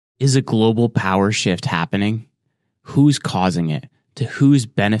Is a global power shift happening? Who's causing it? To whose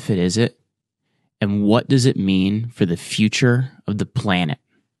benefit is it? And what does it mean for the future of the planet?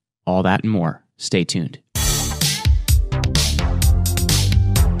 All that and more. Stay tuned.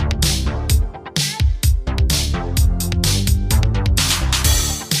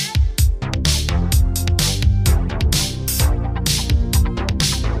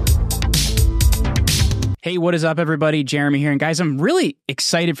 Hey, what is up, everybody? Jeremy here. And guys, I'm really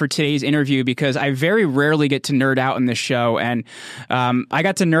excited for today's interview because I very rarely get to nerd out in this show. And I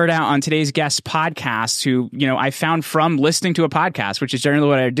got to nerd out on today's guest podcast, who, I found from listening to a podcast, which is generally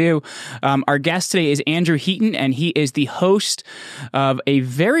what I do. Our guest today is Andrew Heaton, and he is the host of a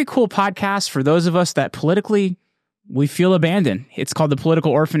very cool podcast for those of us that politically we feel abandoned. It's called the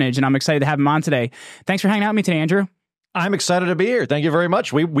Political Orphanage, and I'm excited to have him on today. Thanks for hanging out with me today, Andrew. I'm excited to be here. Thank you very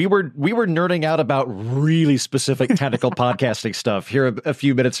much. We were nerding out about really specific technical podcasting stuff here a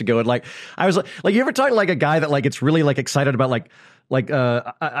few minutes ago, and I was like, you ever talk to a guy that it's really excited about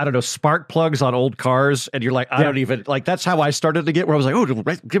I don't know, spark plugs on old cars, and you're like, I don't even that's how I started to get where I was like, oh,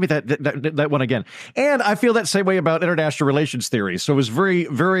 give me that one again. And I feel that same way about international relations theory. So I was very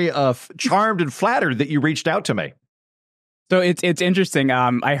very charmed and flattered that you reached out to me. So it's interesting.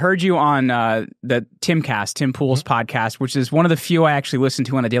 I heard you on the Tim Pool's podcast, which is one of the few I actually listen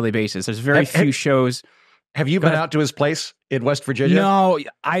to on a daily basis. There's very few shows. Have you been out to his place in West Virginia? No,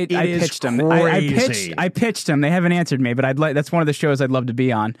 I pitched him. I pitched him. They haven't answered me, but that's one of the shows I'd love to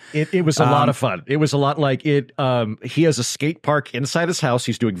be on. It was a lot of fun. It was a lot like it. He has a skate park inside his house.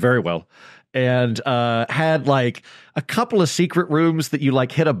 He's doing very well. And had a couple of secret rooms that you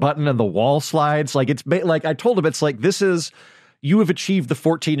hit a button and the wall slides. I told him, it's this is, you have achieved the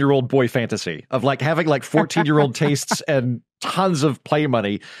 14-year-old boy fantasy of having 14-year-old tastes and tons of play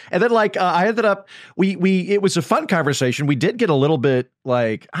money. And then I ended up, it was a fun conversation. We did get a little bit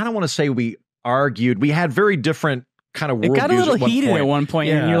I don't want to say we argued. We had very different kind of worldviews. It got a little heated at one point,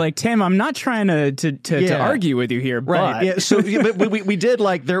 yeah. And you're like, Tim, I'm not trying to argue with you here, right? But. Yeah. So we did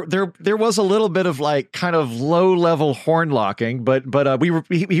there was a little bit of kind of low level horn locking, but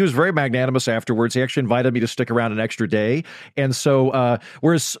he was very magnanimous afterwards. He actually invited me to stick around an extra day, and so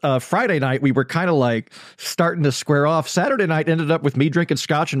whereas Friday night we were kind of starting to square off. Saturday night ended up with me drinking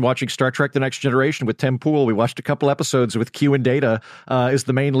scotch and watching Star Trek: The Next Generation with Tim Pool. We watched a couple episodes with Q and Data as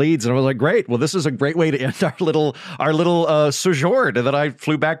the main leads, and I was like, great. Well, this is a great way to end our little sojourn, and then I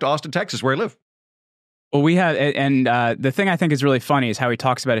flew back to Austin, Texas, where I live. Well, we have, and the thing I think is really funny is how he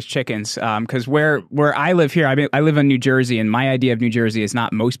talks about his chickens. Because where I live here, I live in New Jersey, and my idea of New Jersey is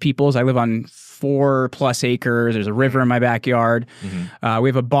not most people's. I live on 4+ acres. There's a river in my backyard. Mm-hmm. We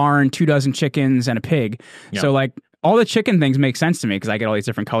have a barn, 24 chickens, and a pig. Yep. So all the chicken things make sense to me because I get all these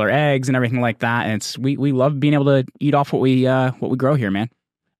different color eggs and everything like that. And we love being able to eat off what we grow here, man.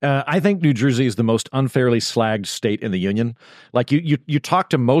 I think New Jersey is the most unfairly slagged state in the union. You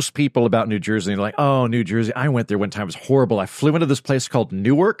talk to most people about New Jersey and you're like, oh, New Jersey, I went there one time. It was horrible. I flew into this place called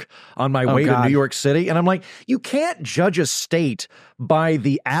Newark on my way to New York City. And I'm like, you can't judge a state by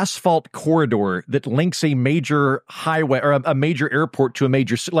the asphalt corridor that links a major highway or a major airport to a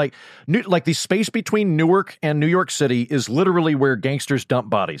major city. The space between Newark and New York City is literally where gangsters dump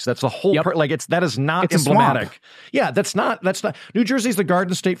bodies. That's the whole part. That is not emblematic. Yeah, that's not. New Jersey's the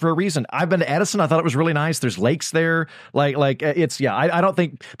Garden State for a reason. I've been to Edison. I thought it was really nice. There's lakes there. I don't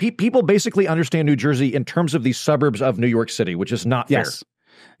think people basically understand New Jersey in terms of the suburbs of New York City, which is not fair.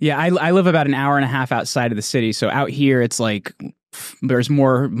 Yeah, I live about an hour and a half outside of the city. So out here, it's there's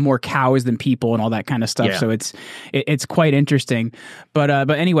more cows than people and all that kind of stuff. Yeah. So it's quite interesting. But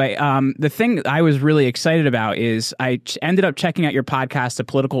anyway, the thing I was really excited about is I ended up checking out your podcast, The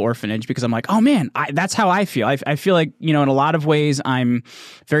Political Orphanage, because I'm like, oh man, that's how I feel. I feel like, in a lot of ways I'm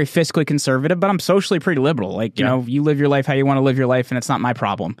very fiscally conservative, but I'm socially pretty liberal. You live your life how you want to live your life, and it's not my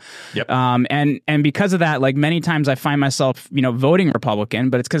problem. Yep. And because of that, many times I find myself, voting Republican,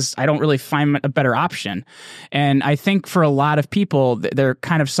 but it's because I don't really find a better option. And I think for a lot of people, they're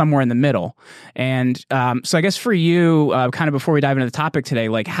kind of somewhere in the middle. And so I guess for you, kind of before we dive into the topic today,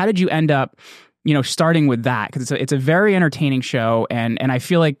 how did you end up, starting with that? Because it's a very entertaining show. And I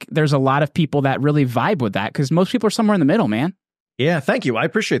feel like there's a lot of people that really vibe with that because most people are somewhere in the middle, man. Yeah, thank you. I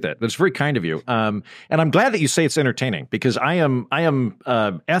appreciate that. That's very kind of you. And I'm glad that you say it's entertaining because I am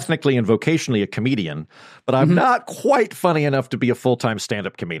ethnically and vocationally a comedian, but I'm not quite funny enough to be a full-time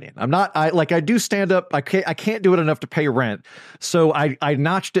stand-up comedian. I'm not. I do stand-up. I can't do it enough to pay rent. So I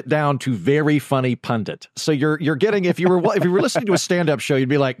notched it down to very funny pundit. So you're getting, if you were listening to a stand-up show, you'd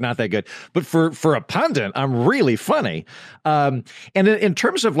be like, not that good. But for a pundit, I'm really funny. And in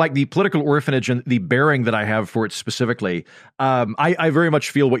terms of the Political Orphanage and the bearing that I have for it specifically, I very much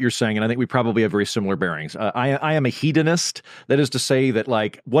feel what you're saying, and I think we probably have very similar bearings. I am a hedonist. That is to say that,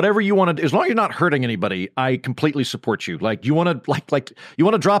 like, whatever you want to do, as long as you're not hurting anybody, I completely support you. Like, you want to you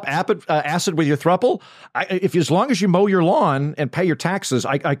want to drop acid with your throuple? As long as you mow your lawn and pay your taxes,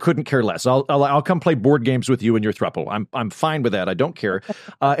 I couldn't care less. I'll come play board games with you and your throuple. I'm fine with that. I don't care.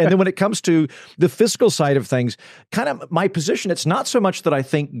 And then when it comes to the fiscal side of things, kind of my position, it's not so much that I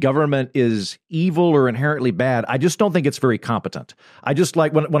think government is evil or inherently bad. I just don't think it's very competent. I just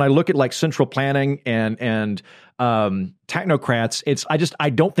like when I look at like central planning and technocrats, I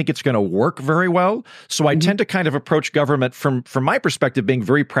don't think it's going to work very well. So I tend to kind of approach government from my perspective being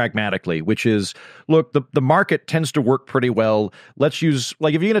very pragmatically, which is, look, the market tends to work pretty well. Let's use,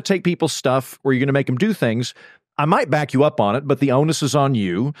 like, if you're going to take people's stuff or you're going to make them do things, I might back you up on it, but the onus is on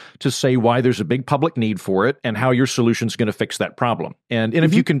you to say why there's a big public need for it and how your solution is going to fix that problem. And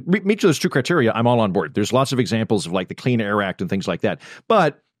if you can meet those two criteria, I'm all on board. There's lots of examples of like the Clean Air Act and things like that.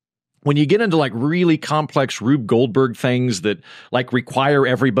 But when you get into like really complex Rube Goldberg things that like require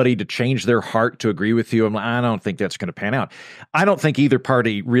everybody to change their heart to agree with you, I don't think that's going to pan out. I don't think either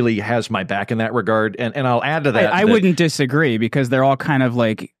party really has my back in that regard. And I'll add to that. I wouldn't disagree, because they're all kind of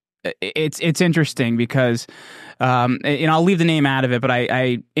like, it's interesting because, I'll leave the name out of it, but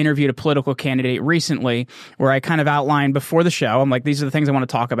I interviewed a political candidate recently where I kind of outlined before the show. I'm like, these are the things I want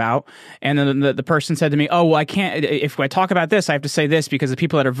to talk about. And then the person said to me, oh, well, I can't, if I talk about this, I have to say this because the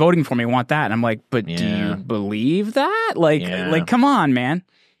people that are voting for me want that. And I'm like, but do you believe that? Like, come on, man.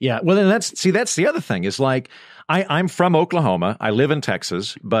 Yeah. Well, then that's the other thing is like, I'm from Oklahoma. I live in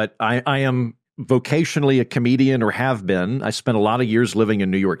Texas, but I am vocationally a comedian, or have been. I spent a lot of years living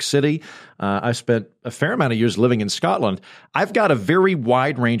in New York City. I spent a fair amount of years living in Scotland. I've got a very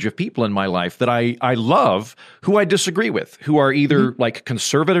wide range of people in my life that I love who I disagree with, who are either like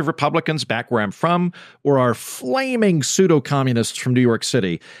conservative Republicans back where I'm from, or are flaming pseudo-communists from New York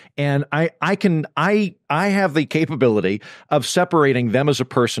City. And I have the capability of separating them as a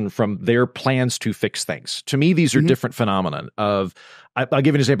person from their plans to fix things. To me, these are different phenomenon of, I'll give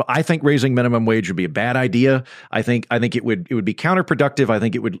you an example. I think raising minimum wage would be a bad idea. I think it would be counterproductive. I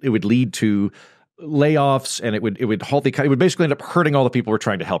think it would lead to layoffs, and it would halt it would basically end up hurting all the people we're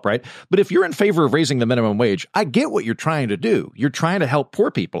trying to help, right? But if you're in favor of raising the minimum wage, I get what you're trying to do. You're trying to help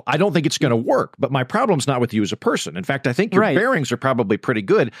poor people. I don't think it's going to work, but my problem's not with you as a person. In fact, I think your bearings are probably pretty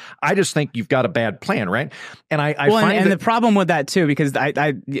good. I just think you've got a bad plan, right? And I find the problem with that too, because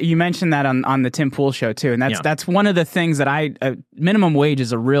you mentioned that on the Tim Pool show too, and that's one of the things that minimum wage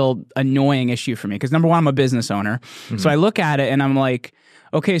is a real annoying issue for me, because number one, I'm a business owner, so I look at it and I'm like,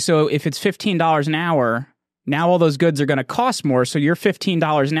 okay, so if it's $15 an hour, now all those goods are going to cost more. So your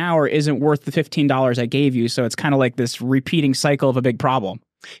 $15 an hour isn't worth the $15 I gave you. So it's kind of like this repeating cycle of a big problem.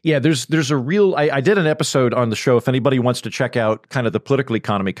 Yeah, there's a real, I did an episode on the show, if anybody wants to check out kind of the political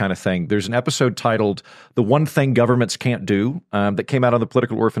economy kind of thing. There's an episode titled The One Thing Governments Can't Do that came out on the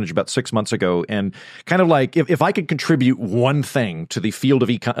Political Orphanage about 6 months ago. And kind of like, if I could contribute one thing to the field of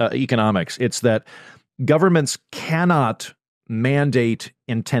economics, it's that governments cannot mandate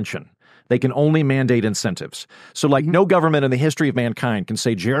intention. They can only mandate incentives. So like no government in the history of mankind can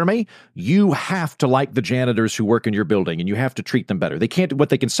say, Jeremy, you have to like the janitors who work in your building and you have to treat them better. They can't. What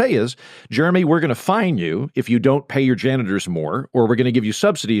they can say is, Jeremy, we're going to fine you if you don't pay your janitors more, or we're going to give you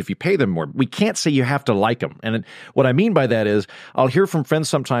subsidy if you pay them more. We can't say you have to like them. And what I mean by that is, I'll hear from friends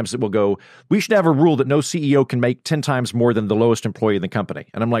sometimes that will go, we should have a rule that no CEO can make 10 times more than the lowest employee in the company.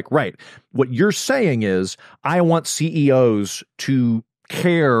 And I'm like, right. What you're saying is, I want CEOs to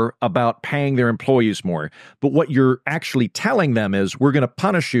care about paying their employees more. But what you're actually telling them is, we're going to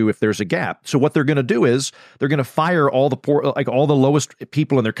punish you if there's a gap. So what they're going to do is they're going to fire all the poor, like all the lowest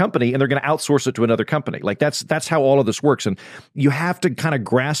people in their company, and they're going to outsource it to another company. Like that's how all of this works. And you have to kind of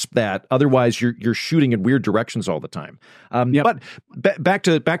grasp that. Otherwise you're shooting in weird directions all the time. But back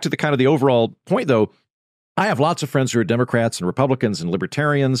to the kind of the overall point though, I have lots of friends who are Democrats and Republicans and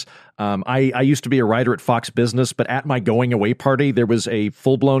libertarians. I used to be a writer at Fox Business, but at my going away party, there was a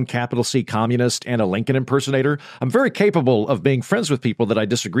full-blown capital C communist and a Lincoln impersonator. I'm very capable of being friends with people that I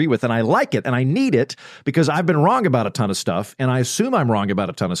disagree with, and I like it, and I need it because I've been wrong about a ton of stuff, and I assume I'm wrong about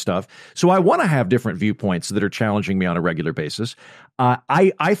a ton of stuff. So I want to have different viewpoints that are challenging me on a regular basis.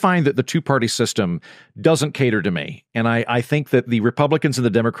 I find that the two-party system doesn't cater to me. And I think that the Republicans and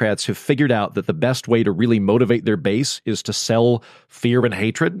the Democrats have figured out that the best way to really motivate their base is to sell fear and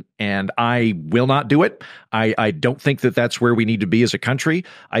hatred. And I will not do it. I don't think that that's where we need to be as a country.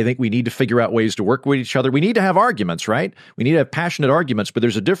 I think we need to figure out ways to work with each other. We need to have arguments, right? We need to have passionate arguments. But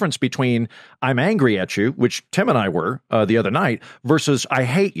there's a difference between I'm angry at you, which Tim and I were the other night, versus I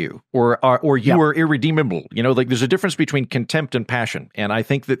hate you or you are irredeemable. You know, like there's a difference between contempt and passion. And I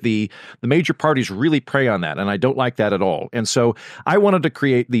think that the major parties really prey on that, and I don't like that at all. And so I wanted to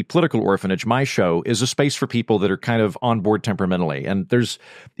create the Political Orphanage. My show is a space for people that are kind of on board temperamentally. And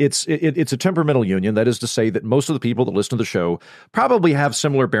it's a temperamental union. That is to say that most of the people that listen to the show probably have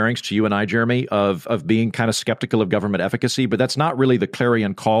similar bearings to you and I, Jeremy, of being kind of skeptical of government efficacy, but that's not really the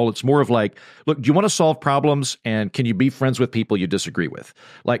clarion call. It's more of like, look, do you want to solve problems, and can you be friends with people you disagree with?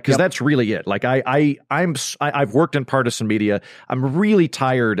 Like, because that's really it. Like I've worked in partisan media. I'm really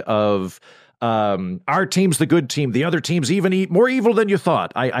tired of our team's the good team. The other team's even more evil than you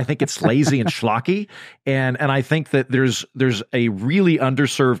thought. I think it's lazy and schlocky. And I think that there's a really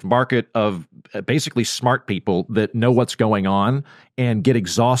underserved market of basically smart people that know what's going on and get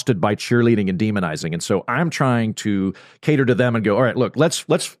exhausted by cheerleading and demonizing. And so I'm trying to cater to them and go, all right, look, let's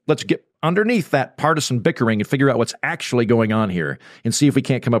get underneath that partisan bickering and figure out what's actually going on here and see if we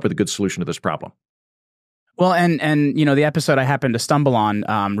can't come up with a good solution to this problem. Well, and you know, the episode I happened to stumble on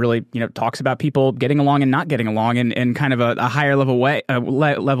really, you know, talks about people getting along and not getting along in kind of a higher level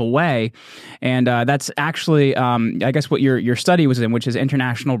way, and that's actually, I guess, what your study was in, which is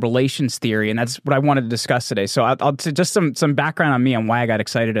international relations theory, and that's what I wanted to discuss today. So I'll just some background on me and why I got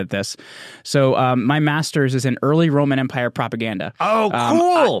excited at this. So my master's is in early Roman Empire propaganda. Oh,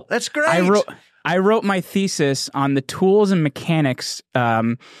 cool! That's great. I wrote my thesis on the tools and mechanics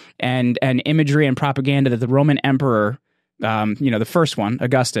and imagery and propaganda that the Roman emperor, the first one,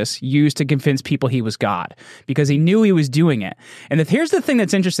 Augustus, used to convince people he was God, because he knew he was doing it. And here's the thing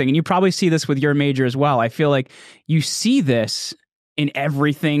that's interesting, and you probably see this with your major as well. I feel like you see this in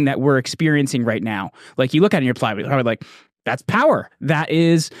everything that we're experiencing right now. Like, you look at it and you're probably like, that's power. That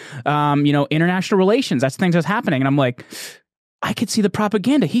is, international relations. That's things that's happening. And I'm like, I could see the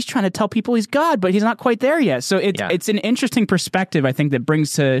propaganda. He's trying to tell people he's God, but he's not quite there yet. So it's an interesting perspective, I think, that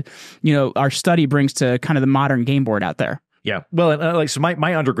brings to, our study brings to kind of the modern game board out there. Yeah. Well, so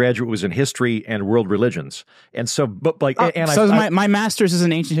my undergraduate was in history and world religions. And so, my master's is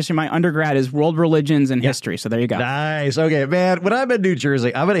in ancient history. My undergrad is world religions and history. So there you go. Nice. Okay, man. When I'm in New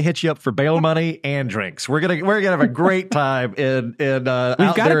Jersey, I'm going to hit you up for bail money and drinks. We're going to have a great time we've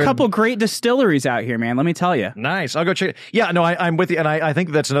got a couple great distilleries out here, man. Let me tell you. Nice. I'll go check it. Yeah, no, I'm with you. And I think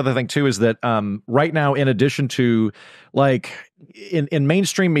that's another thing too, is that right now, in addition to in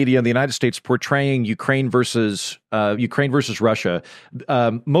mainstream media in the United States portraying Ukraine versus Russia,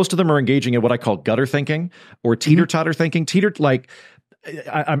 most of them are engaging in what I call gutter thinking or teeter-totter thinking.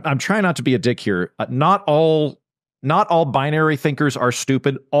 I'm trying not to be a dick here. Not all binary thinkers are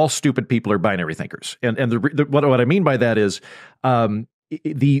stupid. All stupid people are binary thinkers. And what I mean by that is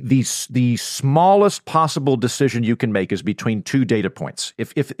the smallest possible decision you can make is between two data points.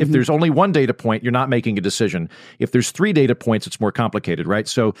 If there's only one data point, you're not making a decision. If there's three data points, it's more complicated, right?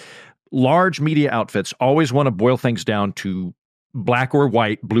 So large media outfits always want to boil things down to black or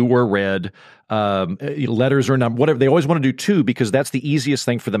white, blue or red, letters or number, whatever. They always want to do two because that's the easiest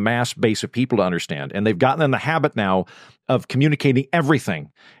thing for the mass base of people to understand. And they've gotten in the habit now of communicating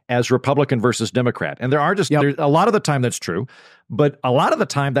everything as Republican versus Democrat. And there's a lot of the time that's true, but a lot of the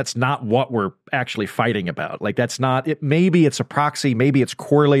time that's not what we're actually fighting about. Like, that's not it. Maybe it's a proxy, maybe it's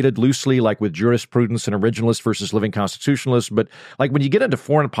correlated loosely, like with jurisprudence and originalists versus living constitutionalists. But like when you get into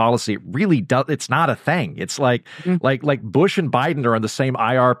foreign policy, it really does. It's not a thing. It's like Bush and Biden are on the same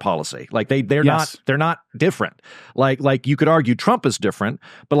IR policy. Like they're not different. Like you could argue Trump is different,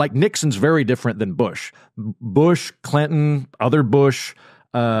 but like Nixon's very different than Bush. Bush, Clinton, other Bush,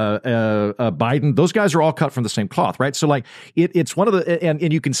 Biden, those guys are all cut from the same cloth, right? So like it's one of the,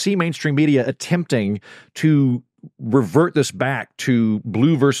 and you can see mainstream media attempting to revert this back to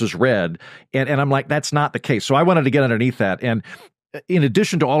blue versus red. And I'm like, that's not the case. So I wanted to get underneath that. And in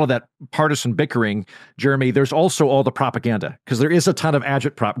addition to all of that partisan bickering, Jeremy, there's also all the propaganda, because there is a ton of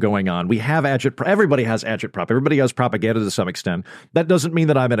agitprop going on. We have agitprop. Everybody has agitprop. Everybody has propaganda to some extent. That doesn't mean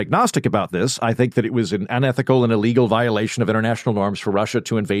that I'm an agnostic about this. I think that it was an unethical and illegal violation of international norms for Russia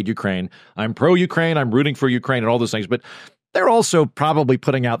to invade Ukraine. I'm pro-Ukraine. I'm rooting for Ukraine and all those things. But they're also probably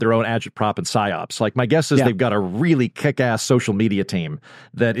putting out their own agitprop and psyops. Like, my guess is they've got a really kick-ass social media team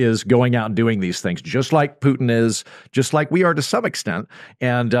that is going out and doing these things, just like Putin is, just like we are to some extent.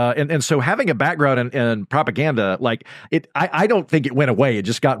 And so having a background in propaganda, like I don't think it went away. It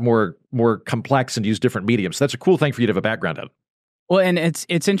just got more complex and used different mediums. So that's a cool thing for you to have a background in. Well, and it's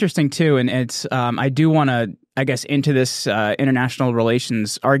interesting too, and it's I do want to, I guess, into this international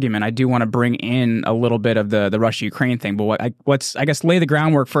relations argument, I do want to bring in a little bit of the Russia-Ukraine thing, but let's I guess lay the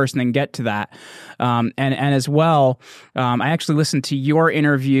groundwork first and then get to that. And as well, I actually listened to your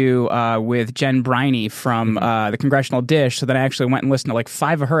interview with Jen Briney from the Congressional Dish, so then I actually went and listened to like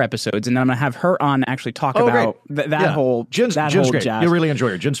 5 of her episodes, and then I'm going to have her on actually talk about that whole Jen's whole great. jazz. You'll really enjoy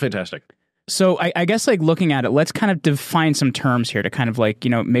her. Jen's fantastic. So I guess like looking at it, let's kind of define some terms here to kind of like,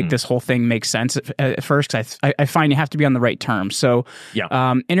 make this whole thing make sense at first, because I find you have to be on the right terms. So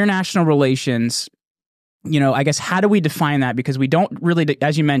international relations, I guess, how do we define that? Because we don't really,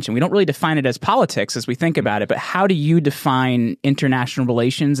 as you mentioned, we don't really define it as politics as we think about it, but how do you define international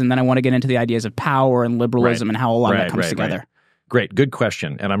relations? And then I want to get into the ideas of power and liberalism and how a lot of that comes together. Right. Great. Good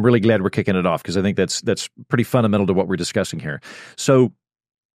question. And I'm really glad we're kicking it off, because I think that's pretty fundamental to what we're discussing here. So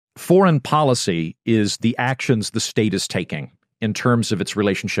foreign policy is the actions the state is taking in terms of its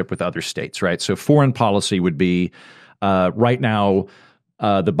relationship with other states, right? So foreign policy would be, right now,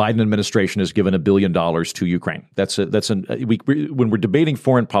 the Biden administration has given $1 billion to Ukraine. When we're debating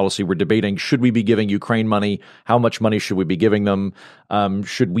foreign policy, we're debating, should we be giving Ukraine money? How much money should we be giving them?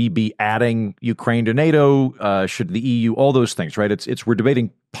 Should we be adding Ukraine to NATO? Should the EU? All those things, right? We're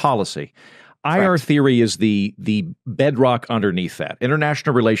debating policy. IR theory is the bedrock underneath that.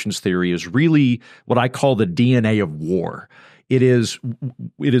 International relations theory is really what I call the DNA of war. It is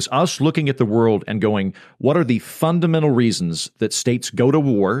us looking at the world and going, what are the fundamental reasons that states go to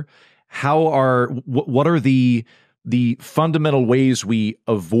war? What are the fundamental ways we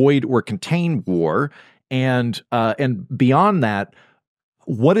avoid or contain war? And beyond that,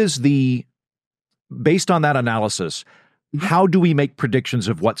 based on that analysis, how do we make predictions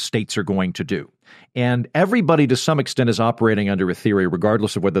of what states are going to do? And everybody, to some extent, is operating under a theory,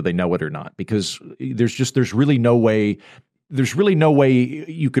 regardless of whether they know it or not, because there's really no way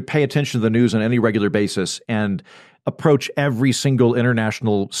you could pay attention to the news on any regular basis and approach every single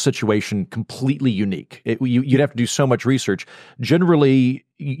international situation completely unique. You'd have to do so much research. Generally,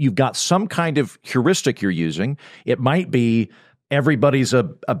 you've got some kind of heuristic you're using. It might be everybody's a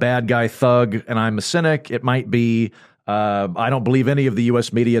bad guy thug and I'm a cynic. It might be I don't believe any of the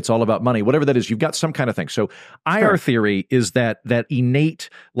U.S. media. It's all about money. Whatever that is, you've got some kind of thing. So IR theory is that innate,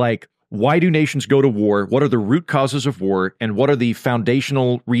 like, why do nations go to war? What are the root causes of war? And what are the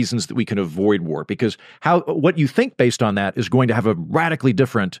foundational reasons that we can avoid war? Because what you think based on that is going to have a radically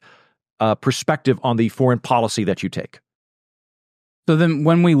different perspective on the foreign policy that you take. So then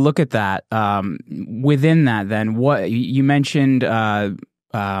when we look at that, within that, then what you mentioned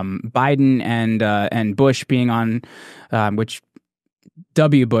Biden and Bush being on, which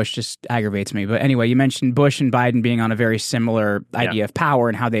W. Bush just aggravates me. But anyway, you mentioned Bush and Biden being on a very similar idea of power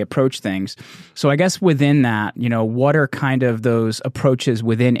and how they approach things. So I guess within that, what are kind of those approaches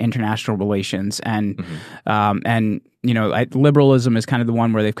within international relations? And liberalism is kind of the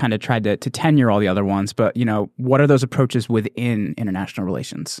one where they've kind of tried to tenure all the other ones. But what are those approaches within international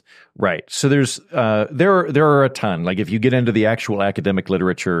relations? Right. So there are a ton. Like, if you get into the actual academic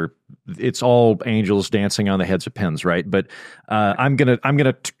literature, it's all angels dancing on the heads of pins, right? But I'm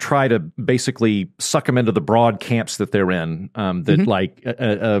gonna try to basically suck them into the broad camps that they're in. Like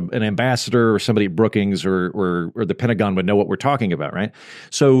an ambassador or somebody at Brookings or the Pentagon would know what we're talking about, right?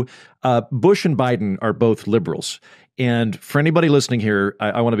 So Bush and Biden are both liberals. And for anybody listening here,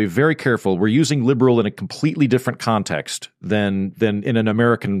 I want to be very careful. We're using liberal in a completely different context than in an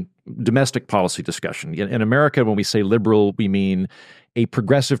American domestic policy discussion. In America, when we say liberal, we mean a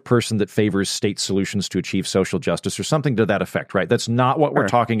progressive person that favors state solutions to achieve social justice or something to that effect, right? That's not what we're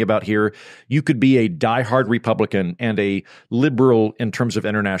talking about here. You could be a diehard Republican and a liberal in terms of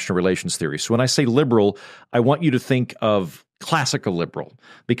international relations theory. So when I say liberal, I want you to think of classical liberal,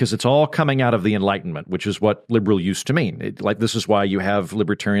 because it's all coming out of the Enlightenment, which is what liberal used to mean. This is why you have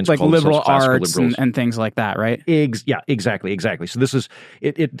libertarians like call liberal arts liberals. And things like that, right? Yeah, exactly. So this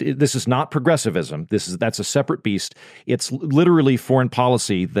is not progressivism. That's a separate beast. It's literally foreign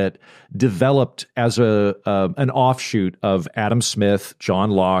policy that developed as an offshoot of Adam Smith,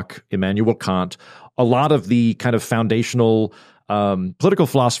 John Locke, Immanuel Kant, a lot of the kind of foundational political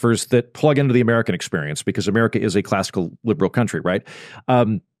philosophers that plug into the American experience, because America is a classical liberal country, right?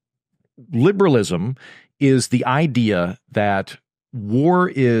 Liberalism is the idea that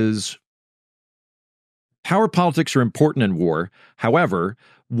war is Power politics are important in war. However,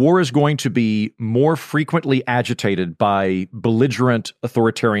 war is going to be more frequently agitated by belligerent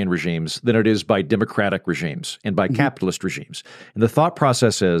authoritarian regimes than it is by democratic regimes and by capitalist regimes. And the thought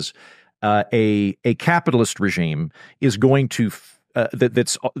process is a capitalist regime is going to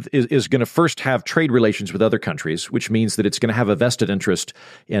is going to first have trade relations with other countries, which means that it's going to have a vested interest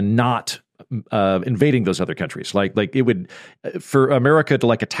in not invading those other countries. Like it would, for America to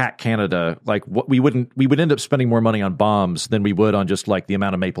like attack Canada, like what we would end up spending more money on bombs than we would on just like the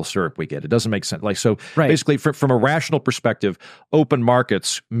amount of maple syrup we get. It doesn't make sense. Like, so basically from a rational perspective, open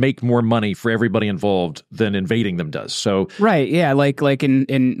markets make more money for everybody involved than invading them does. So right. Yeah. Like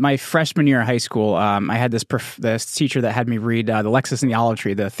in my freshman year of high school, I had this teacher that had me read the Lexis and the Olive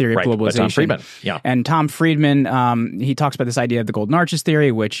Tree, the theory of globalization. Tom Friedman. Yeah. And Tom Friedman, he talks about this idea of the golden arches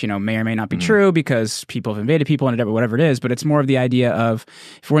theory, which, may or may not be true because people have invaded people and whatever it is, but it's more of the idea of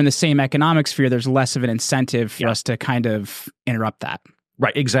if we're in the same economic sphere, there's less of an incentive for us to kind of interrupt that.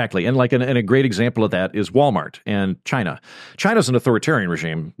 Right, exactly. And and a great example of that is Walmart and China. China's an authoritarian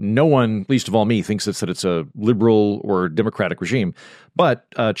regime. No one, least of all me, thinks that it's a liberal or democratic regime. But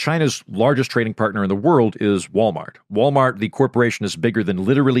China's largest trading partner in the world is Walmart. Walmart, the corporation, is bigger than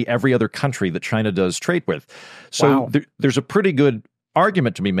literally every other country that China does trade with. So there's a pretty good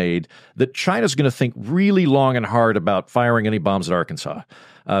argument to be made that China's going to think really long and hard about firing any bombs at Arkansas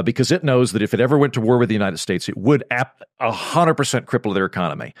because it knows that if it ever went to war with the United States, it would 100% cripple their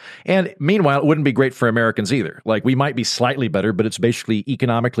economy. And meanwhile, it wouldn't be great for Americans either. Like, we might be slightly better, but it's basically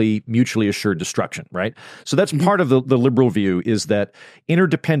economically mutually assured destruction, right? So that's part of the liberal view, is that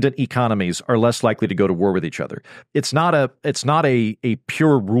interdependent economies are less likely to go to war with each other. It's not a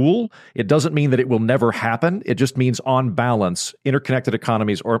pure rule. It doesn't mean that it will never happen. It just means, on balance, interconnected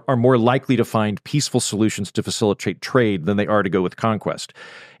economies are more likely to find peaceful solutions to facilitate trade than they are to go with conquest.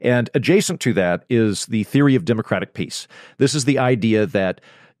 And adjacent to that is the theory of democratic peace. This is the idea that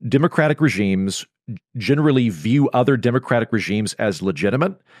democratic regimes generally view other democratic regimes as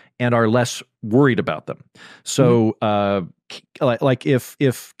legitimate and are less worried about them. So, like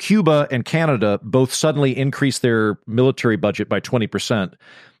if Cuba and Canada both suddenly increase their military budget by 20%,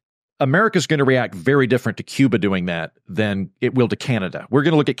 America's going to react very different to Cuba doing that than it will to Canada. We're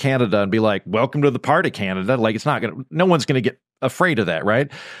going to look at Canada and be like, welcome to the party, Canada. Like, no one's going to get afraid of that,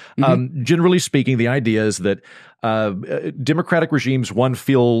 right? Generally speaking, the idea is that democratic regimes,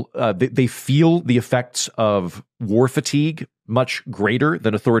 they feel the effects of war fatigue much greater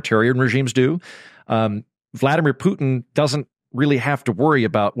than authoritarian regimes do. Vladimir Putin doesn't really have to worry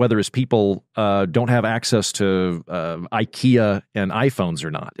about whether his people don't have access to IKEA and iPhones or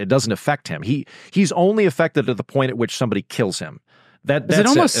not. It doesn't affect him. He's only affected at the point at which somebody kills him. It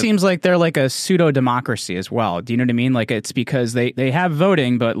almost seems like they're like a pseudo-democracy as well. Do you know what I mean? Like, it's because they have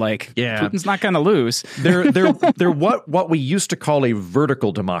voting, but Putin's not going to lose. They're what we used to call a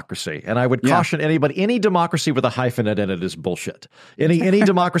vertical democracy. And I would caution anybody, any democracy with a hyphenate in it is bullshit. Any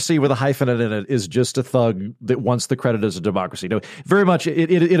democracy with a hyphenate in it is just a thug that wants the credit as a democracy. No, very much it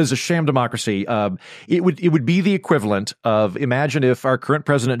is a sham democracy. It would be the equivalent of, imagine if our current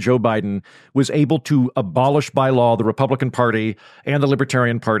president Joe Biden was able to abolish by law the Republican Party and the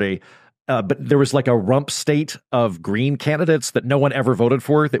Libertarian Party, but there was like a rump state of green candidates that no one ever voted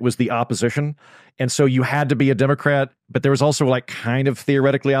for that was the opposition. And so you had to be a Democrat, but there was also like kind of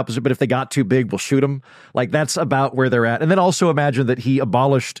theoretically opposite, but if they got too big, we'll shoot them. Like, that's about where they're at. And then also imagine that he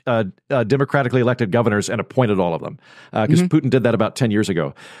abolished democratically elected governors and appointed all of them, because Putin did that about 10 years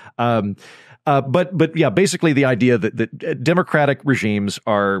ago. But yeah, basically the idea that democratic regimes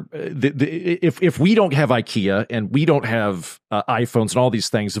are, if we don't have IKEA and we don't have iPhones and all these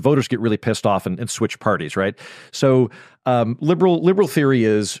things, the voters get really pissed off and switch parties, right? So liberal theory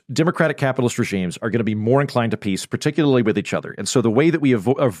is democratic capitalist regimes are going to be more inclined to peace, particularly with each other. And so the way that we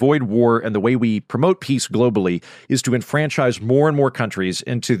avoid war and the way we promote peace globally is to enfranchise more and more countries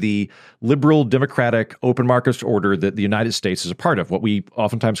into the liberal, democratic, open markets order that the United States is a part of, what we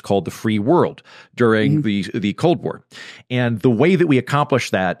oftentimes called the free world during the Cold War. And the way that we accomplish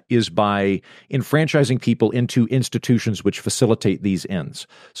that is by enfranchising people into institutions which facilitate these ends.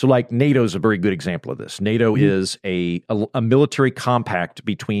 So like NATO is a very good example of this. NATO is a military compact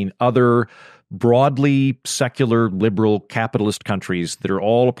between other broadly secular, liberal, capitalist countries that are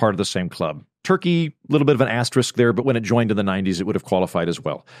all a part of the same club. Turkey, little bit of an asterisk there, but when it joined in the 90s, it would have qualified as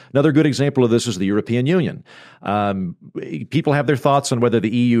well. Another good example of this is the European Union. People have their thoughts on whether the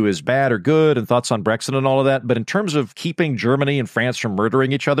EU is bad or good and thoughts on Brexit and all of that. But in terms of keeping Germany and France from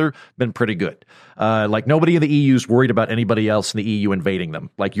murdering each other, been pretty good. Like nobody in the EU is worried about anybody else in the EU invading them.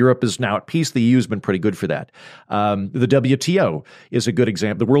 Like Europe is now at peace. The EU has been pretty good for that. The WTO is a good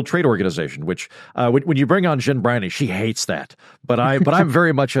example. The World Trade Organization, which when you bring on Jen Briney, she hates that. But I'm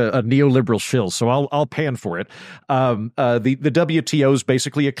very much a neoliberal shill, so I'll pan for it. The WTO is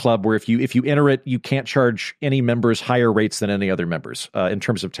basically a club where if you enter it, you can't charge any members higher rates than any other members in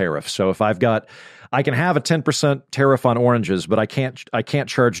terms of tariff. So if I can have a 10% tariff on oranges, but I can't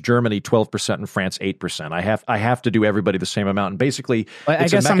charge Germany 12% and France 8%. I have to do everybody the same amount. And basically, I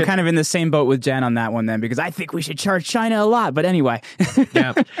guess I'm kind of in the same boat with Jen on that one then, because I think we should charge China a lot. But anyway,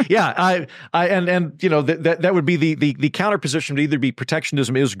 yeah. And you know that would be the counter position would either be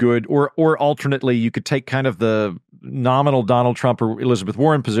protectionism is good, or alternately you could take kind of the nominal Donald Trump or Elizabeth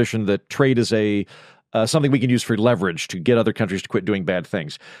Warren position that trade is something we can use for leverage to get other countries to quit doing bad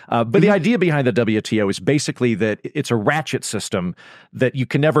things. But the idea behind the WTO is basically that it's a ratchet system that you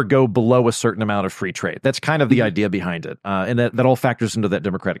can never go below a certain amount of free trade. That's kind of the idea behind it. And that all factors into that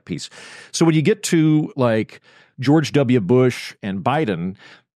democratic piece. So when you get to like George W. Bush and Biden,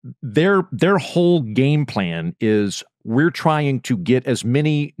 their whole game plan is we're trying to get as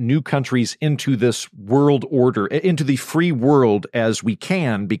many new countries into this world order, into the free world as we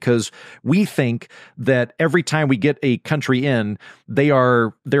can, because we think that every time we get a country in,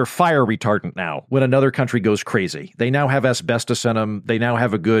 they're fire retardant now when another country goes crazy. They now have asbestos in them. They now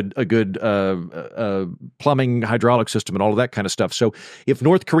have a good plumbing hydraulic system and all of that kind of stuff. So if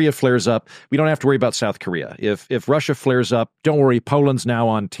North Korea flares up, we don't have to worry about South Korea. If Russia flares up, don't worry, Poland's now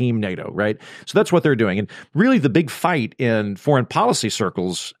on Team NATO, right? So that's what they're doing. And really the big fight in foreign policy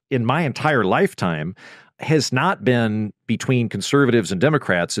circles in my entire lifetime has not been between conservatives and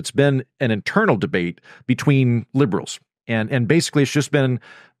Democrats. It's been an internal debate between liberals. And basically it's just been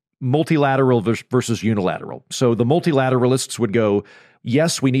multilateral versus unilateral. So the multilateralists would go,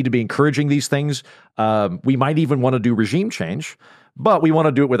 yes, we need to be encouraging these things. We might even want to do regime change, but we want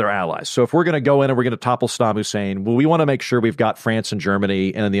to do it with our allies. So if we're going to go in and we're going to topple Saddam Hussein, well, we want to make sure we've got France and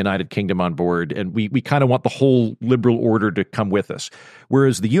Germany and the United Kingdom on board, and we kind of want the whole liberal order to come with us.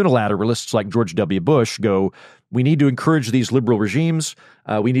 Whereas the unilateralists like George W. Bush go, we need to encourage these liberal regimes,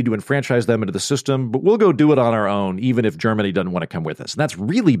 we need to enfranchise them into the system, but we'll go do it on our own, even if Germany doesn't want to come with us. And that's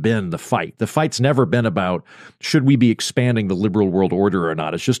really been the fight. The fight's never been about, should we be expanding the liberal world order or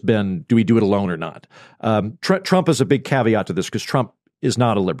not? It's just been, do we do it alone or not? Trump is a big caveat to this because Trump is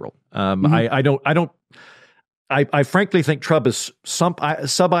not a liberal. I frankly think Trump is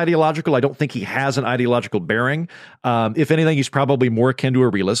sub-ideological. I don't think he has an ideological bearing. If anything, he's probably more akin to a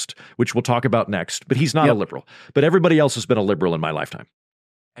realist, which we'll talk about next, but he's not a liberal. But everybody else has been a liberal in my lifetime.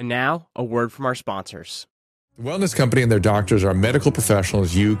 And now, a word from our sponsors. The Wellness Company and their doctors are medical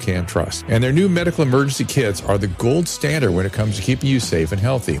professionals you can trust. And their new medical emergency kits are the gold standard when it comes to keeping you safe and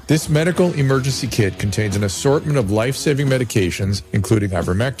healthy. This medical emergency kit contains an assortment of life-saving medications, including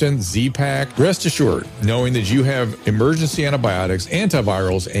ivermectin, Z-Pak. Rest assured, knowing that you have emergency antibiotics,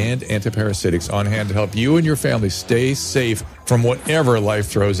 antivirals, and antiparasitics on hand to help you and your family stay safe from whatever life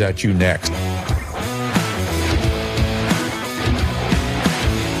throws at you next.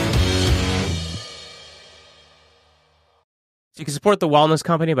 You can support the Wellness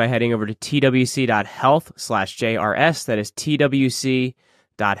Company by heading over to twc.health/JRS. That is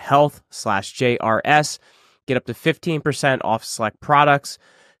twc.health/JRS. Get up to 15% off select products.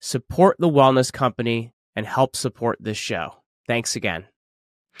 Support the Wellness Company and help support this show. Thanks again.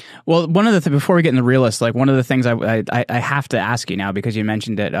 Well, one of the before we get in the realist, like one of the things I have to ask you now because you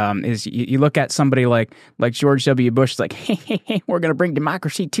mentioned it is you look at somebody like George W. Bush, it's like, hey, we're going to bring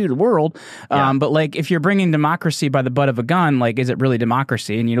democracy to the world. But like if you're bringing democracy by the butt of a gun, like is it really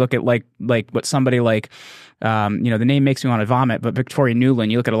democracy? And you look at like what somebody like the name makes me want to vomit, but Victoria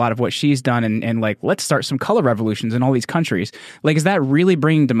Nuland, you look at a lot of what she's done and like let's start some color revolutions in all these countries. Like is that really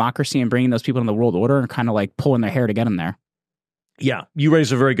bringing democracy and bringing those people in the world order and kind of like pulling their hair to get them there? Yeah, you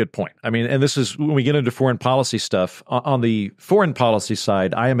raise a very good point. I mean, and this is when we get into foreign policy stuff. On the foreign policy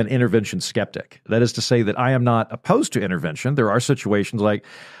side, I am an intervention skeptic. That is to say that I am not opposed to intervention. There are situations like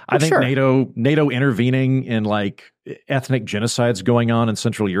I think NATO intervening in like ethnic genocides going on in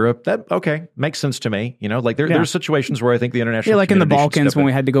Central Europe. That makes sense to me. You know, like there are situations where I think the international like in the Balkans when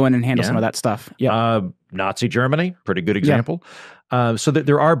we had to go in and handle some of that stuff. Yeah. Nazi Germany, pretty good example. So that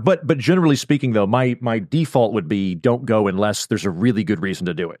there are, but generally speaking, though, my default would be don't go unless there's a really good reason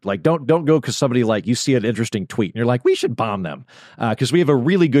to do it. Like don't go because somebody like you see an interesting tweet and you're like, we should bomb them because we have a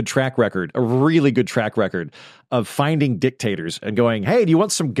really good track record of finding dictators and going, hey, do you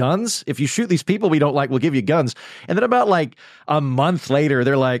want some guns? If you shoot these people we don't like, we'll give you guns. And then about like a month later,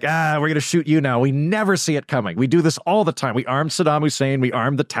 they're like, we're going to shoot you now. We never see it coming. We do this all the time. We armed Saddam Hussein. We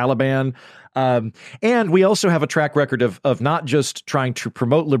armed the Taliban. And we also have a track record of not just trying to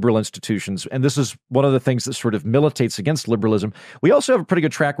promote liberal institutions, and this is one of the things that sort of militates against liberalism. We also have a pretty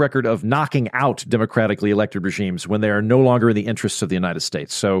good track record of knocking out democratically elected regimes when they are no longer in the interests of the United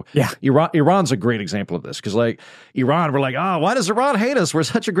States. So Iran's a great example of this because like Iran, we're like, why does Iran hate us? We're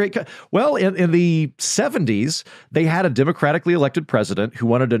such a great Well, in the 70s, they had a democratically elected president who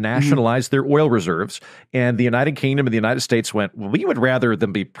wanted to nationalize their oil reserves, and the United Kingdom and the United States went, well, we would rather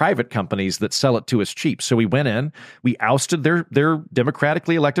them be private companies that sell it to us cheap. So we went in, we ousted their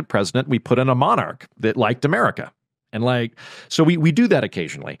democratically elected president, we put in a monarch that liked America. And like, so we do that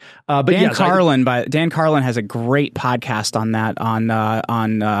occasionally. But Dan Carlin has a great podcast on that on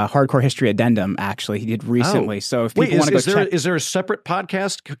Hardcore History Addendum. Actually, he did recently. So if people want to go check, is there a separate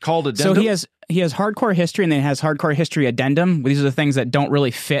podcast called Addendum? So he has Hardcore History and then he has Hardcore History Addendum. These are the things that don't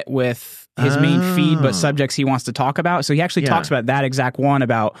really fit with his main feed, but subjects he wants to talk about. So he actually talks about that exact one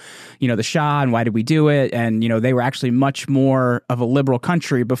about, the Shah and why did we do it? And, they were actually much more of a liberal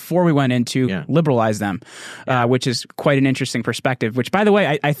country before we went in to liberalize them, which is quite an interesting perspective, which, by the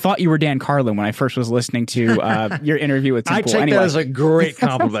way, I thought you were Dan Carlin when I first was listening to your interview with Tim I Pool. take that as a great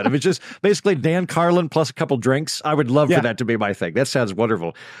compliment. If it's just basically Dan Carlin plus a couple drinks, I would love for that to be my thing. That sounds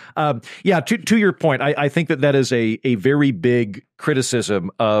wonderful. To your point, I think that is a very big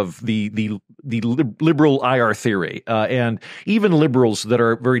criticism of the liberal IR theory, and even liberals that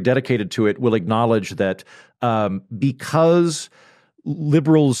are very dedicated to it will acknowledge that because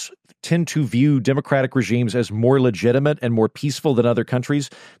liberals tend to view democratic regimes as more legitimate and more peaceful than other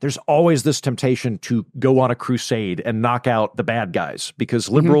countries, there's always this temptation to go on a crusade and knock out the bad guys because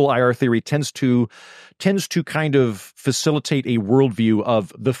liberal IR theory tends to kind of facilitate a worldview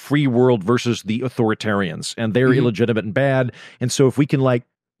of the free world versus the authoritarians, and they're illegitimate and bad. And so if we can like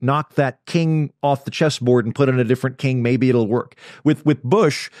knock that king off the chessboard and put in a different king, maybe it'll work. With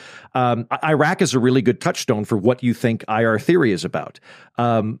Bush, Iraq is a really good touchstone for what you think IR theory is about.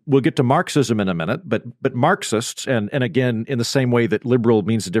 We'll get to Marxism in a minute, but Marxists, and again, in the same way that liberal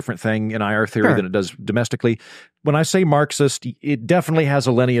means a different thing in IR theory than it does domestically, when I say Marxist, it definitely has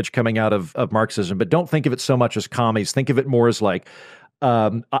a lineage coming out of Marxism, but don't think of it so much as commies. Think of it more as like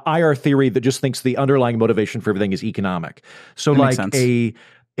IR theory that just thinks the underlying motivation for everything is economic. So like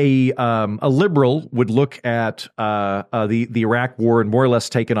a liberal would look at the Iraq war and more or less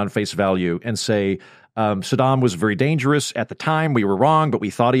take it on face value and say Saddam was very dangerous at the time. We were wrong, but we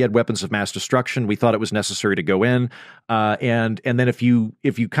thought he had weapons of mass destruction. We thought it was necessary to go in. And then if you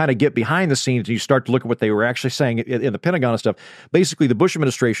kind of get behind the scenes and you start to look at what they were actually saying in the Pentagon and stuff, basically the Bush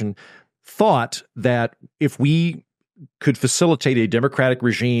administration thought that if we could facilitate a democratic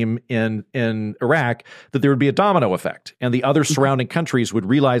regime in Iraq, that there would be a domino effect, and the other surrounding countries would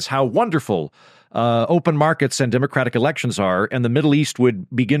realize how wonderful open markets and democratic elections are, and the Middle East would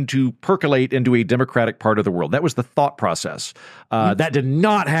begin to percolate into a democratic part of the world. That was the thought process. That did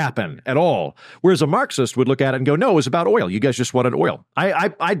not happen at all. Whereas a Marxist would look at it and go, no, it was about oil. You guys just wanted oil.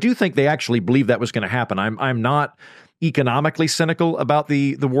 I do think they actually believe that was going to happen. I'm not economically cynical about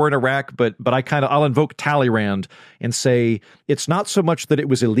the war in Iraq, but I'll invoke Talleyrand and say it's not so much that it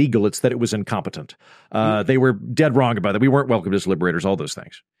was illegal, it's that it was incompetent. They were dead wrong about it. We weren't welcomed as liberators, all those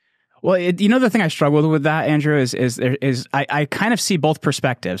things. Well, the thing I struggled with that, Andrew, is I kind of see both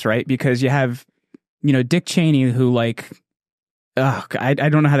perspectives, right? Because you have, Dick Cheney, who I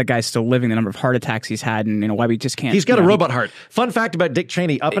don't know how the guy's still living, the number of heart attacks he's had, and why we just can't. He's got a robot heart. Fun fact about Dick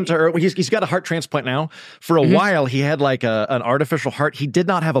Cheney: he's got a heart transplant now. For a while, he had like an artificial heart. He did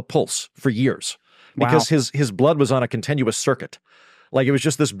not have a pulse for years because his blood was on a continuous circuit. Like it was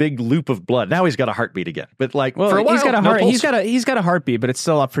just this big loop of blood. Now he's got a heartbeat again. But for a while, he's got a heartbeat, but it's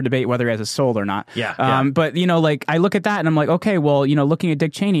still up for debate whether he has a soul or not. But I look at that and I'm like, okay, well, looking at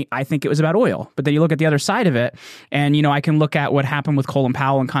Dick Cheney, I think it was about oil. But then you look at the other side of it, and I can look at what happened with Colin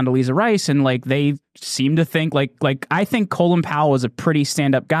Powell and Condoleezza Rice, and they seem to think I think Colin Powell was a pretty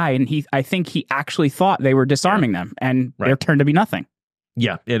stand-up guy, and I think he actually thought they were disarming them, and it turned to be nothing.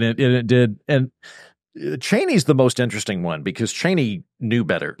 Yeah, and it did, and Cheney's the most interesting one because Cheney knew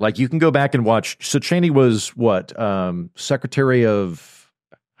better. Like you can go back and watch. So Cheney was what Secretary of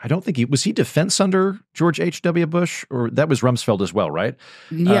I don't think was he defense under George H.W. Bush, or that was Rumsfeld as well, right?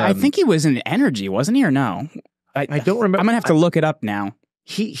 Yeah, I think he was in energy, wasn't he, or no? I don't remember. I'm gonna have to look it up now.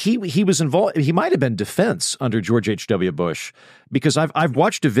 He was involved. He might have been defense under George H.W. Bush, because I've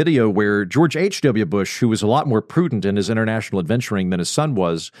watched a video where George H.W. Bush, who was a lot more prudent in his international adventuring than his son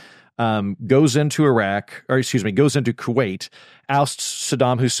was, goes into Kuwait, ousts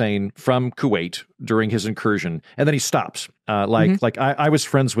Saddam Hussein from Kuwait during his incursion, and then he stops. I was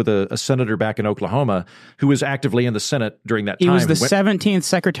friends with a senator back in Oklahoma who was actively in the Senate during that time. He was the 17th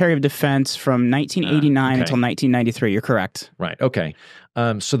Secretary of Defense from 1989 until 1993. You're correct. Right. Okay.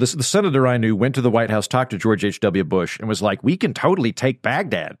 So the senator I knew went to the White House, talked to George H.W. Bush, and was like, "We can totally take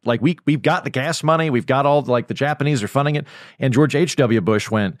Baghdad. Like we've got the gas money, we've got all the Japanese are funding it." And George H.W. Bush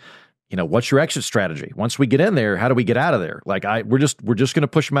went, "What's your exit strategy? Once we get in there, how do we get out of there? We're just going to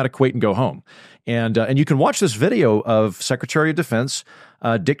push them out of Kuwait and go home." And you can watch this video of Secretary of Defense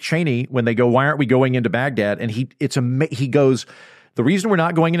Dick Cheney when they go, "Why aren't we going into Baghdad?" And he goes, "The reason we're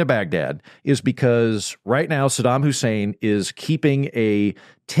not going into Baghdad is because right now Saddam Hussein is keeping a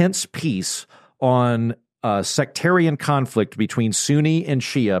tense peace on sectarian conflict between Sunni and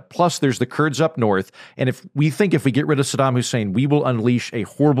Shia, plus there's the Kurds up north, and if we get rid of Saddam Hussein, we will unleash a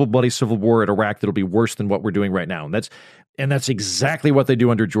horrible bloody civil war in Iraq that'll be worse than what we're doing right now." And that's exactly what they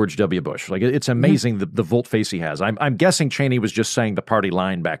do under George W. Bush. It's amazing the volte-face he has. I'm guessing Cheney was just saying the party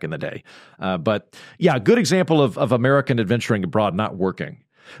line back in the day. But yeah, good example of American adventuring abroad not working.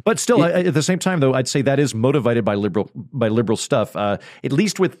 But still, at the same time, though, I'd say that is motivated by liberal stuff. At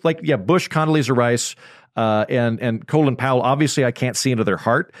least with Bush, Condoleezza Rice, and Colin Powell. Obviously, I can't see into their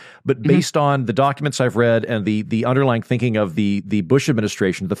heart, but based on the documents I've read and the underlying thinking of the Bush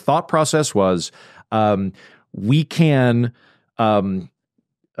administration, the thought process was we can oust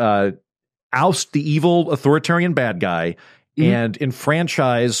the evil authoritarian bad guy and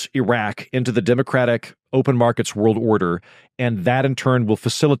enfranchise Iraq into the democratic open markets world order, and that in turn will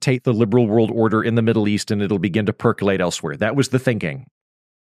facilitate the liberal world order in the Middle East, and it'll begin to percolate elsewhere. That was the thinking.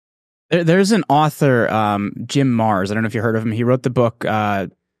 There's an author, Jim Marrs. I don't know if you heard of him. He wrote the book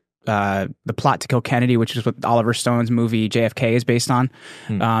The Plot to Kill Kennedy, which is what Oliver Stone's movie JFK is based on.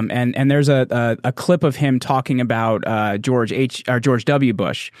 And there's a clip of him talking about George W.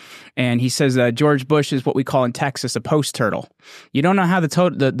 Bush, and he says George Bush is what we call in Texas a post turtle. You don't know how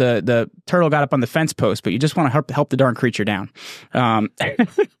the turtle got up on the fence post, but you just want to help the darn creature down.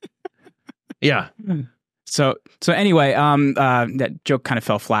 Yeah. So anyway, that joke kind of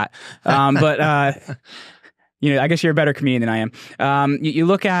fell flat. But I guess you're a better comedian than I am. You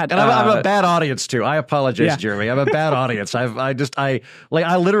look at, and I'm a bad audience too. I apologize, Jeremy. I'm a bad audience. I'll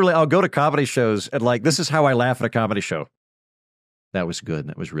go to comedy shows and this is how I laugh at a comedy show. That was good.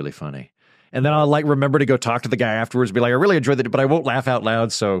 That was really funny. And then I'll remember to go talk to the guy afterwards and be like, I really enjoyed it, but I won't laugh out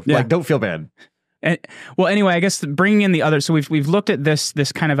loud. So don't feel bad. Well, anyway, I guess bringing in the other, so we've looked at this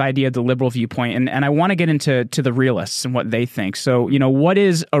kind of idea, the liberal viewpoint, and I want to get into the realists and what they think. So, what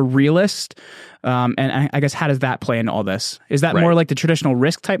is a realist? And I guess how does that play into all this? Is that more like the traditional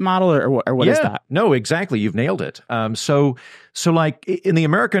risk type model, or what is that? No, exactly. You've nailed it. So like in the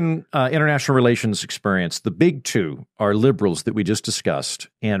American international relations experience, the big two are liberals that we just discussed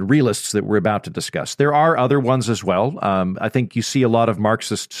and realists that we're about to discuss. There are other ones as well. I think you see a lot of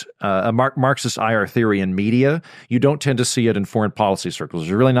Marxist IR theory in media. You don't tend to see it in foreign policy circles.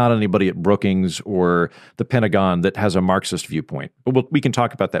 There's really not anybody at Brookings or the Pentagon that has a Marxist viewpoint. But we can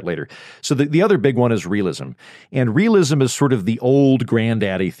talk about that later. So the other big one is realism. And realism is sort of the old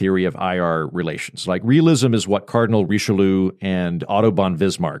granddaddy theory of IR relations. Like realism is what Cardinal Richelieu and Otto von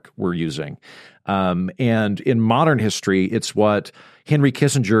Bismarck were using. And in modern history, it's what Henry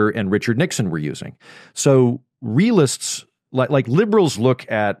Kissinger and Richard Nixon were using. So realists, like liberals, look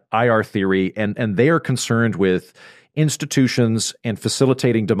at IR theory and they are concerned with institutions and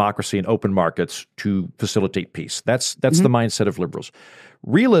facilitating democracy and open markets to facilitate peace. That's the mindset of liberals.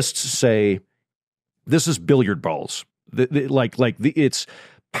 Realists say this is billiard balls. It's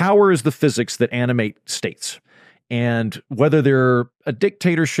power is the physics that animate states. And whether they're a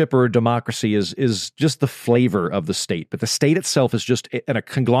dictatorship or a democracy is just the flavor of the state. But the state itself is just a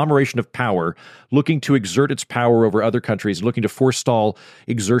conglomeration of power looking to exert its power over other countries, looking to forestall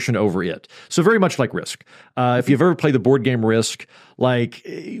exertion over it. So very much like Risk. If you've ever played the board game Risk,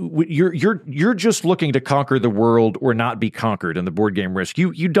 you're just looking to conquer the world or not be conquered in the board game Risk.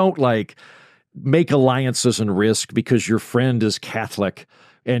 You don't make alliances in Risk because your friend is Catholic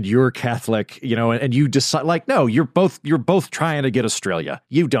and you're Catholic, and you decide no, you're both trying to get Australia.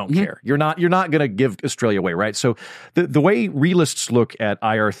 You don't care. You're not going to give Australia away, right? So the way realists look at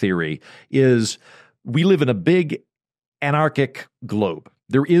IR theory is we live in a big anarchic globe.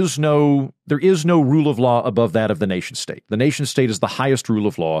 There is no rule of law above that of the nation state. The nation state is the highest rule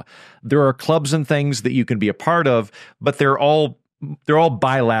of law. There are clubs and things that you can be a part of, but they're all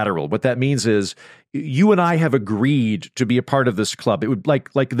bilateral. What that means is you and I have agreed to be a part of this club. It would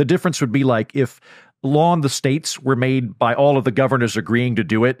like the difference would be like if law in the states were made by all of the governors agreeing to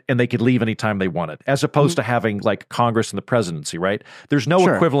do it and they could leave anytime they wanted, as opposed to having like Congress and the presidency, right? There's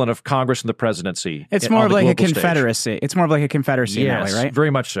no equivalent of Congress and the presidency. It's more of like a confederacy. It's more of like a confederacy in that way, right?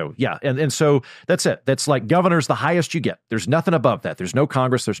 Very much so. Yeah. And so that's it. That's like governor's the highest you get. There's nothing above that. There's no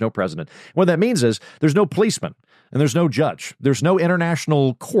Congress. There's no president. What that means is there's no policeman and there's no judge. There's no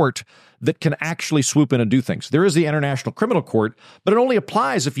international court that can actually swoop in and do things. There is the International Criminal Court, but it only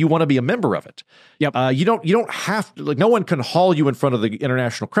applies if you want to be a member of it. Yep. You don't have to, like, no one can haul you in front of the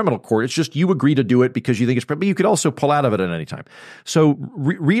International Criminal Court. It's just you agree to do it because you think it's, but you could also pull out of it at any time. So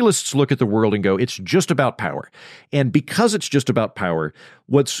realists look at the world and go, it's just about power. And because it's just about power,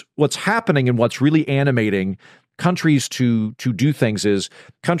 what's happening and what's really animating countries to do things is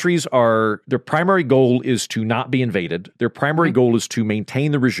their primary goal is to not be invaded. Their primary goal is to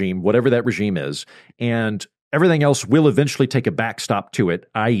maintain the regime, whatever that regime is, and everything else will eventually take a backstop to it,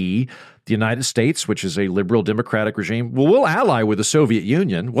 i.e., the United States, which is a liberal democratic regime. Well, we'll ally with the Soviet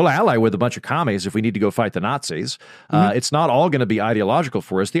Union. We'll ally with a bunch of commies if we need to go fight the Nazis. It's not all going to be ideological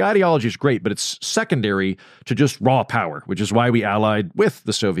for us. The ideology is great, but it's secondary to just raw power, which is why we allied with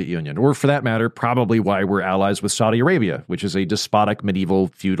the Soviet Union, or for that matter, probably why we're allies with Saudi Arabia, which is a despotic,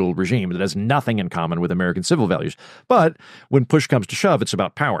 medieval, feudal regime that has nothing in common with American civil values. But when push comes to shove, it's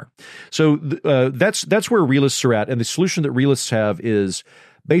about power. So that's where realists are at, and the solution that realists have is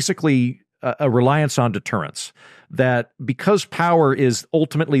basically a reliance on deterrence, that because power is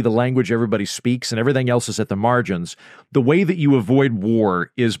ultimately the language everybody speaks and everything else is at the margins, the way that you avoid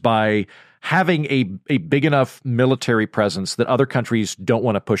war is by having a big enough military presence that other countries don't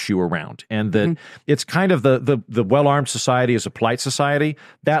want to push you around. And that it's kind of the well-armed society is a polite society.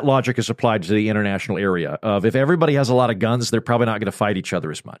 That logic is applied to the international area of if everybody has a lot of guns, they're probably not going to fight each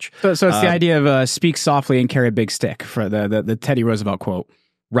other as much. So it's the idea of speak softly and carry a big stick, for the Teddy Roosevelt quote.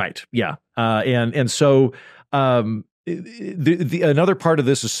 Right. Yeah. And so another part of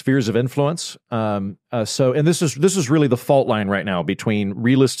this is spheres of influence. And this is really the fault line right now between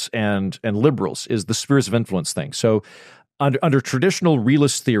realists and liberals, is the spheres of influence thing. So under traditional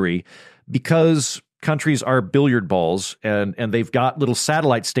realist theory, because countries are billiard balls and they've got little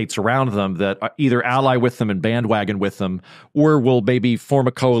satellite states around them that either ally with them and bandwagon with them, or will maybe form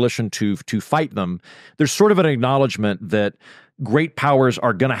a coalition to fight them, there's sort of an acknowledgement that great powers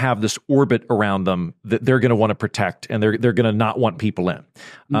are going to have this orbit around them that they're going to want to protect, and they're going to not want people in.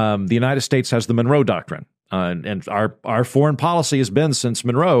 The United States has the Monroe Doctrine, and our foreign policy has been since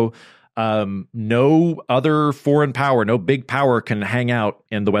Monroe, no other foreign power, no big power can hang out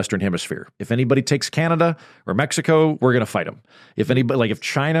in the Western Hemisphere. If anybody takes Canada or Mexico, we're going to fight them. If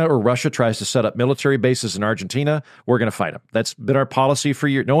China or Russia tries to set up military bases in Argentina, we're going to fight them. That's been our policy for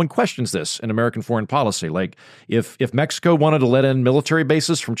years. No one questions this in American foreign policy. Like if Mexico wanted to let in military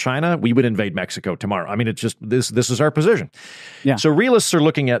bases from China, we would invade Mexico tomorrow. I mean, it's just this is our position. Yeah. So realists are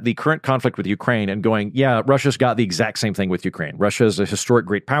looking at the current conflict with Ukraine and going, yeah, Russia's got the exact same thing with Ukraine. Russia is a historic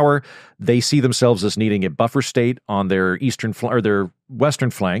great power. They see themselves as needing a buffer state on their their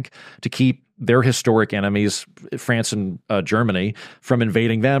western flank to keep their historic enemies, France and Germany, from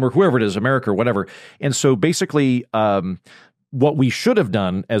invading them, or whoever it is, America or whatever. And so basically, what we should have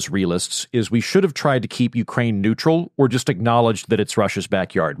done as realists is we should have tried to keep Ukraine neutral, or just acknowledged that it's Russia's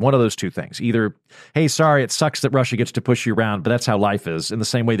backyard. One of those two things. Either, hey, sorry, it sucks that Russia gets to push you around, but that's how life is, in the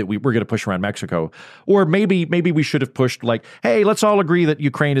same way that we're going to push around Mexico. Or maybe we should have pushed like, hey, let's all agree that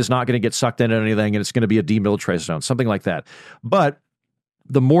Ukraine is not going to get sucked into anything and it's going to be a demilitarized zone, something like that. But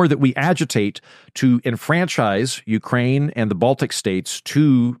the more that we agitate to enfranchise Ukraine and the Baltic states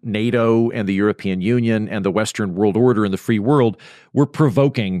to NATO and the European Union and the Western world order and the free world, we're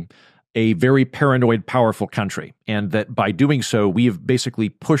provoking a very paranoid, powerful country. And that by doing so, we have basically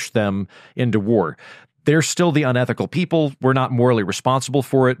pushed them into war. They're still the unethical people. We're not morally responsible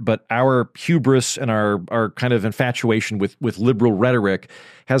for it, but our hubris and our kind of infatuation with liberal rhetoric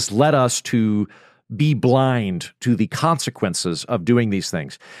has led us to be blind to the consequences of doing these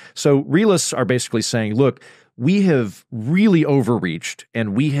things. So realists are basically saying, look, we have really overreached,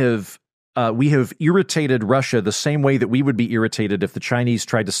 and we have irritated Russia the same way that we would be irritated if the Chinese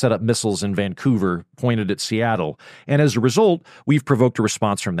tried to set up missiles in Vancouver pointed at Seattle. And as a result, we've provoked a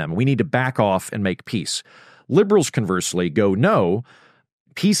response from them. We need to back off and make peace. Liberals, conversely, go, no,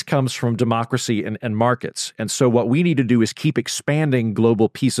 peace comes from democracy and markets. And so what we need to do is keep expanding global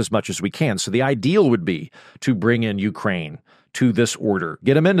peace as much as we can. So the ideal would be to bring in Ukraine, to this order.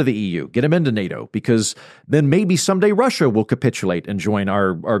 Get them into the EU, get them into NATO, because then maybe someday Russia will capitulate and join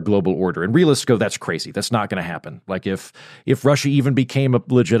our global order. And realists go, that's crazy. That's not going to happen. Like if Russia even became a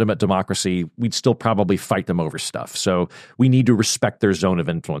legitimate democracy, we'd still probably fight them over stuff. So we need to respect their zone of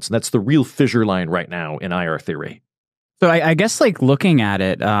influence. And that's the real fissure line right now in IR theory. So I guess like looking at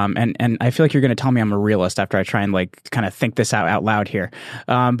it, and I feel like you're going to tell me I'm a realist after I try and like kind of think this out loud here.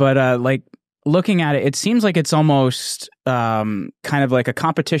 But like looking at it, it seems like it's almost kind of like a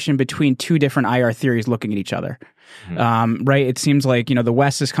competition between two different IR theories looking at each other. Mm-hmm. Right? It seems like, the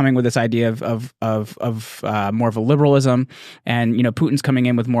West is coming with this idea of more of a liberalism, and, Putin's coming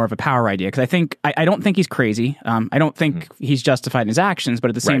in with more of a power idea. Because I don't think he's crazy. I don't think he's justified in his actions, but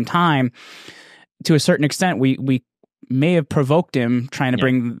at the same time, to a certain extent, we may have provoked him trying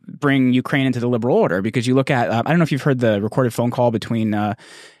to bring Ukraine into the liberal order, because you look at I don't know if you've heard the recorded phone call between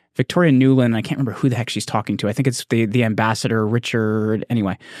Victoria Nuland, I can't remember who the heck she's talking to. I think it's the ambassador Richard.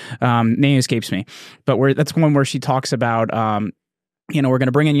 Anyway, name escapes me, but that's one where she talks about we're going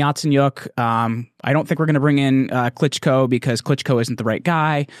to bring in Yatsenyuk. I don't think we're going to bring in Klitschko, because Klitschko isn't the right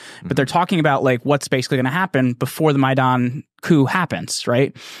guy. But they're talking about like what's basically going to happen before the Maidan coup happens,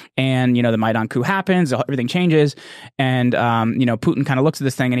 right? And the Maidan coup happens, everything changes, and Putin kind of looks at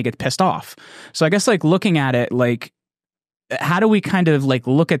this thing and he gets pissed off. So I guess like looking at it, like how do we kind of like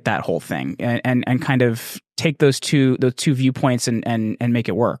look at that whole thing and kind of take those two viewpoints and make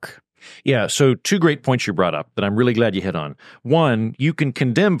it work? Yeah, so two great points you brought up that I'm really glad you hit on. One, you can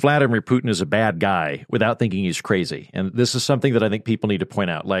condemn Vladimir Putin as a bad guy without thinking he's crazy. And this is something that I think people need to point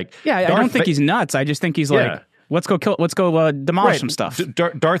out. Like, I don't think he's nuts. I just think he's like, let's go demolish some stuff.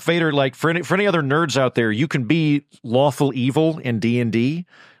 Darth Vader, like for any other nerds out there, you can be lawful evil in D&D.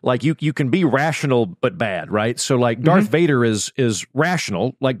 Like you can be rational but bad, right? So like Darth Vader is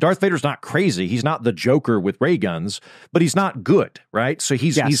rational. Like Darth Vader's not crazy. He's not the Joker with ray guns, but he's not good, right? So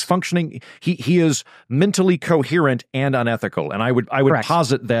he's functioning. He is mentally coherent and unethical. And I would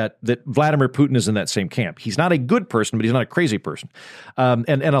posit that Vladimir Putin is in that same camp. He's not a good person, but he's not a crazy person.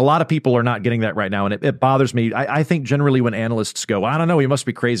 And a lot of people are not getting that right now, and it bothers me. I think generally when analysts go, I don't know, he must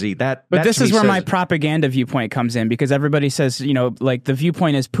be crazy. But this is where my propaganda viewpoint comes in, because everybody says, like the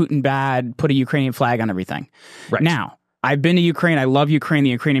viewpoint is Putin bad, put a Ukrainian flag on everything. Right. Now, I've been to Ukraine. I love Ukraine. The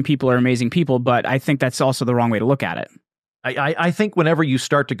Ukrainian people are amazing people, but I think that's also the wrong way to look at it. I think whenever you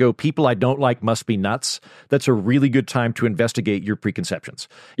start to go, people I don't like must be nuts, that's a really good time to investigate your preconceptions.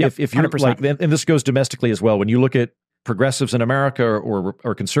 Yep, if you're 100%. like, and this goes domestically as well, when you look at progressives in America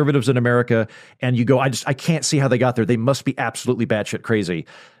or conservatives in America, and you go, I can't see how they got there. They must be absolutely batshit crazy.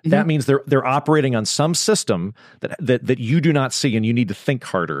 That means they're operating on some system that you do not see, and you need to think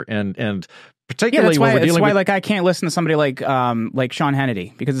harder. And particularly when we're dealing with, like I can't listen to somebody like Sean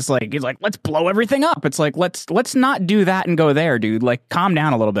Hannity, because it's like he's like, let's blow everything up. It's like let's not do that and go there, dude. Like calm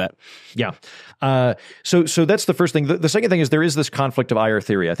down a little bit. Yeah. So that's the first thing. The second thing is there is this conflict of IR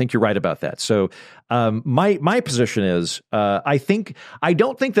theory. I think you're right about that. So my position is I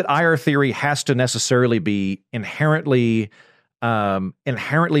don't think that IR theory has to necessarily be inherently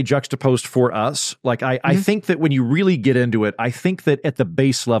juxtaposed for us. Like I think that when you really get into it, I think that at the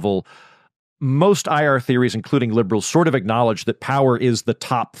base level, most IR theories, including liberals, sort of acknowledge that power is the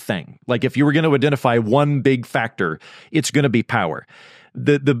top thing. Like if you were going to identify one big factor, it's going to be power.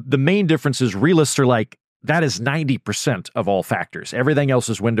 The main difference is realists are like, that is 90% of all factors. Everything else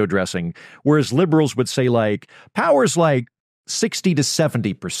is window dressing. Whereas liberals would say like, power's like 60 to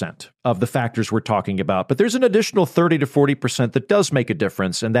 70% of the factors we're talking about. But there's an additional 30 to 40% that does make a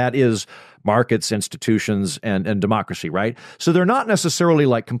difference, and that is markets, institutions, and democracy, right? So they're not necessarily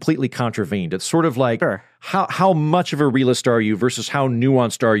like completely contravened. It's sort of like, sure, how much of a realist are you versus how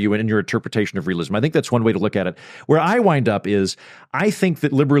nuanced are you in your interpretation of realism? I think that's one way to look at it. Where I wind up is, I think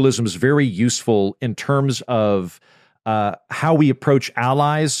that liberalism is very useful in terms of how we approach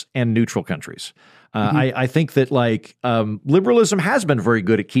allies and neutral countries. I think that like liberalism has been very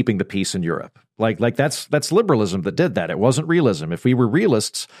good at keeping the peace in Europe. Like that's liberalism that did that. It wasn't realism. If we were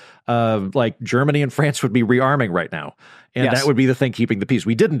realists, like Germany and France would be rearming right now, and that would be the thing keeping the peace.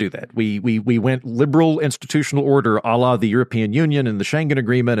 We didn't do that. We went liberal institutional order, a la the European Union and the Schengen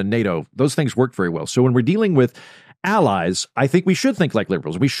Agreement and NATO. Those things worked very well. So when we're dealing with allies, I think we should think like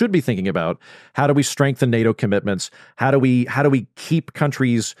liberals. We should be thinking about how do we strengthen NATO commitments? How do we keep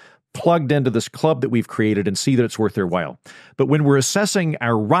countries plugged into this club that we've created and see that it's worth their while. But when we're assessing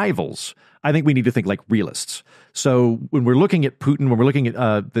our rivals, I think we need to think like realists. So when we're looking at Putin, when we're looking at Xi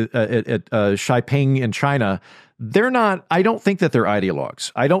Jinping in China, They're not. I don't think that they're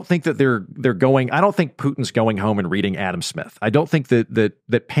ideologues. I don't think that they're going. I don't think Putin's going home and reading Adam Smith. I don't think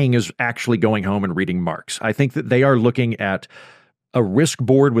that Peng is actually going home and reading Marx. I think that they are looking at a risk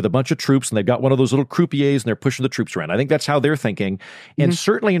board with a bunch of troops, and they've got one of those little croupiers, and they're pushing the troops around. I think that's how they're thinking, and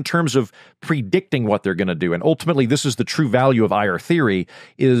certainly in terms of predicting what they're going to do. And ultimately, this is the true value of IR theory: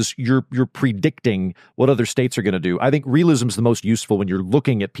 is you're predicting what other states are going to do. I think realism is the most useful when you're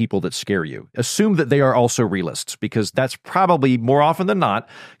looking at people that scare you. Assume that they are also realists, because that's probably more often than not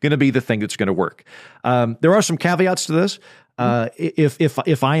going to be the thing that's going to work. There are some caveats to this.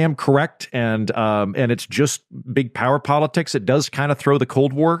 If I am correct and it's just big power politics, it does kind of throw the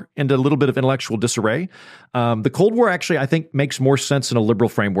Cold War into a little bit of intellectual disarray. The Cold War actually, I think, makes more sense in a liberal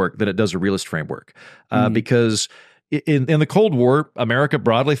framework than it does a realist framework, because in the Cold War, America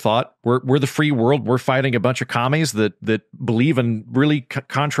broadly thought we're the free world. We're fighting a bunch of commies that believe in really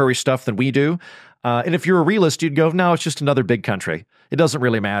contrary stuff than we do. And if you're a realist, you'd go, no, it's just another big country. It doesn't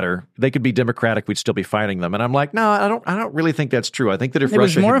really matter. They could be democratic. We'd still be fighting them. And I'm like, no, I don't really think that's true. I think that if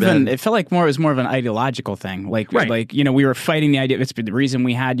Russia it felt like it was more of an ideological thing. Like we were fighting the idea. It's the reason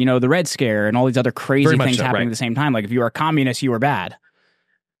we had, the Red Scare and all these other crazy things happening at the same time. Like if you were a communist, you were bad.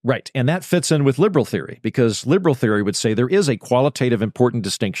 Right. And that fits in with liberal theory, because liberal theory would say there is a qualitative important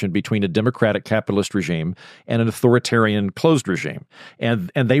distinction between a democratic capitalist regime and an authoritarian closed regime. And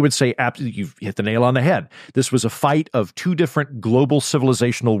they would say, you've hit the nail on the head. This was a fight of two different global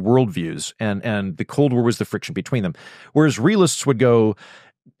civilizational worldviews, and the Cold War was the friction between them. Whereas realists would go,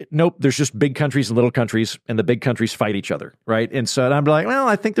 nope, there's just big countries and little countries, and the big countries fight each other, right? And so I'm like, well,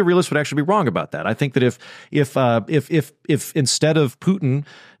 I think the realists would actually be wrong about that. I think that if instead of Putin,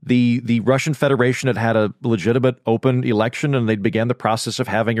 the Russian Federation had a legitimate, open election, and they'd began the process of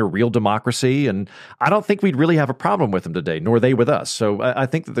having a real democracy, and I don't think we'd really have a problem with them today, nor they with us. So I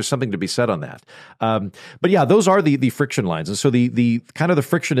think that there's something to be said on that. But yeah, those are the friction lines, and so the kind of the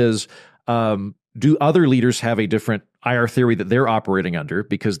friction is. Do other leaders have a different IR theory that they're operating under?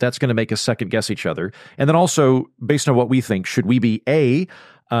 Because that's going to make us second guess each other. And then also, based on what we think, should we be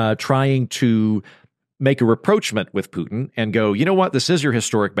trying to make a rapprochement with Putin and go, you know what, this is your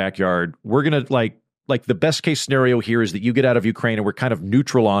historic backyard. We're going to like the best case scenario here is that you get out of Ukraine and we're kind of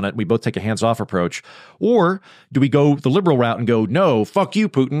neutral on it. We both take a hands-off approach. Or do we go the liberal route and go, no, fuck you,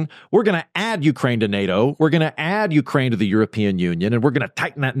 Putin. We're going to add Ukraine to NATO. We're going to add Ukraine to the European Union, and we're going to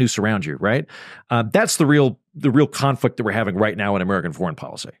tighten that noose around you, right? That's the real conflict that we're having right now in American foreign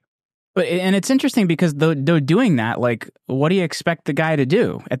policy. And it's interesting because though doing that, like, what do you expect the guy to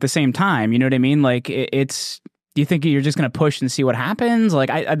do at the same time? You know what I mean? Like, do you think you're just going to push and see what happens? Like,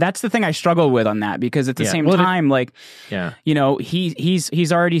 that's the thing I struggle with on that, because at the same time,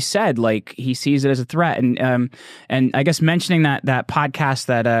 he's already said, like, he sees it as a threat. And I guess mentioning that podcast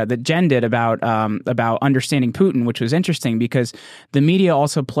that Jen did about understanding Putin, which was interesting because the media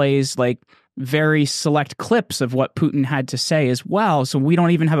also plays like very select clips of what Putin had to say as well. So we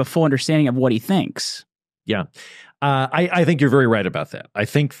don't even have a full understanding of what he thinks. Yeah. I think you're very right about that. I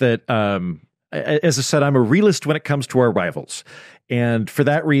think that, as I said, I'm a realist when it comes to our rivals. And for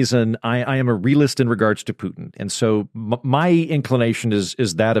that reason, I am a realist in regards to Putin. And so my inclination is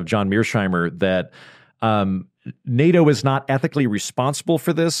that of John Mearsheimer, that NATO is not ethically responsible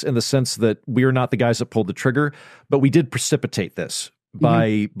for this in the sense that we're not the guys that pulled the trigger, but we did precipitate this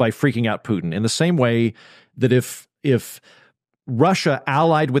by freaking out Putin. In the same way that if Russia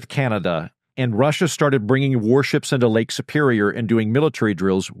allied with Canada and Russia started bringing warships into Lake Superior and doing military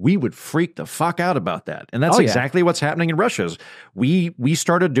drills, we would freak the fuck out about that. And that's exactly what's happening in Russia. We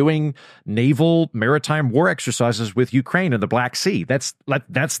started doing naval maritime war exercises with Ukraine in the Black Sea. That's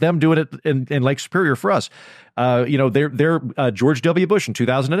them doing it in Lake Superior for us. George W. Bush in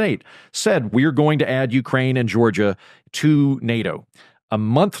 2008 said, we're going to add Ukraine and Georgia to NATO. A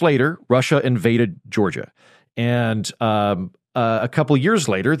month later, Russia invaded Georgia. And a couple of years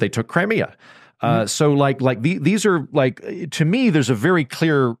later, they took Crimea. So these are to me, there's a very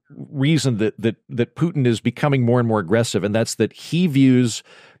clear reason that Putin is becoming more and more aggressive, and that's that he views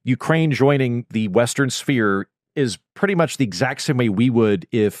Ukraine joining the Western sphere is pretty much the exact same way we would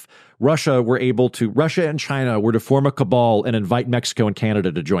if Russia and China were to form a cabal and invite Mexico and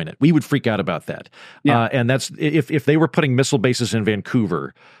Canada to join it. We would freak out about that. Yeah. And that's if they were putting missile bases in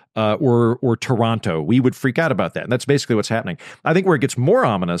Vancouver or Toronto, we would freak out about that. And that's basically what's happening. I think where it gets more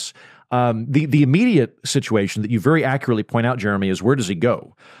ominous, the immediate situation that you very accurately point out, Jeremy, is where does he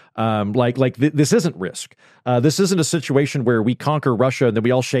go? This isn't risk. This isn't a situation where we conquer Russia and then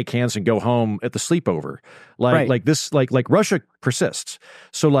we all shake hands and go home at the sleepover. Russia persists.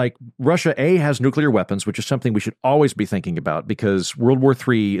 So like Russia has nuclear weapons, which is something we should always be thinking about because World War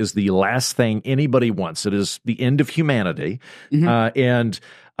III is the last thing anybody wants. It is the end of humanity. And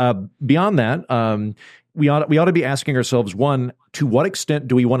beyond that, we ought to be asking ourselves, one, to what extent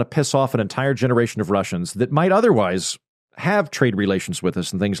do we want to piss off an entire generation of Russians that might otherwise have trade relations with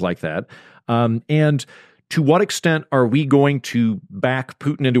us and things like that? And to what extent are we going to back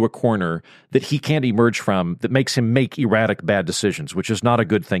Putin into a corner that he can't emerge from that makes him make erratic bad decisions, which is not a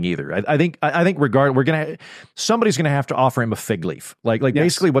good thing either? I think somebody's going to have to offer him a fig leaf.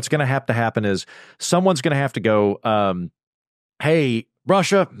 Basically what's going to have to happen is someone's going to have to go, hey,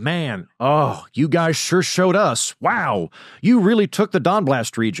 Russia, man, you guys sure showed us. Wow, you really took the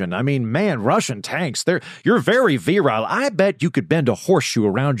Donbass region. I mean, man, Russian tanks, you're very virile. I bet you could bend a horseshoe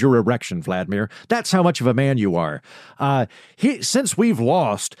around your erection, Vladimir. That's how much of a man you are. Since we've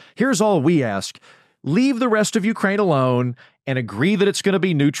lost, here's all we ask. Leave the rest of Ukraine alone and agree that it's going to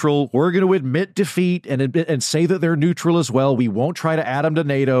be neutral. We're going to admit defeat and say that they're neutral as well. We won't try to add them to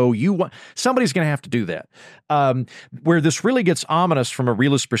NATO. Somebody's going to have to do that. Where this really gets ominous from a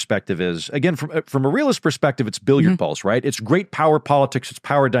realist perspective is, again, from a realist perspective, it's billiard balls, right? It's great power politics. It's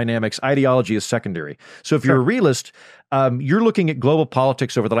power dynamics. Ideology is secondary. So if you're a realist, you're looking at global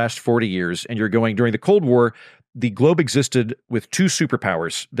politics over the last 40 years, and you're going, during the Cold War, the globe existed with two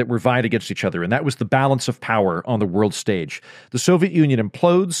superpowers that were vying against each other, and that was the balance of power on the world stage. The Soviet Union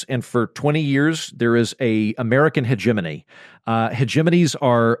implodes, and for 20 years, there is a American hegemony. Hegemonies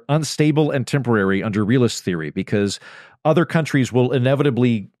are unstable and temporary under realist theory because other countries will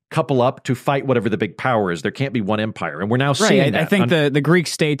inevitably couple up to fight whatever the big power is. There can't be one empire, and we're now seeing that. I think the Greek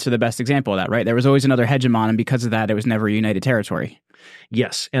states are the best example of that, right? There was always another hegemon, and because of that, it was never a united territory.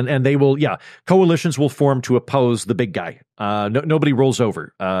 Yes, and they will, coalitions will form to oppose the big guy. Nobody rolls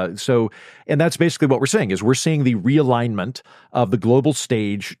over. And that's basically what we're seeing, is we're seeing the realignment of the global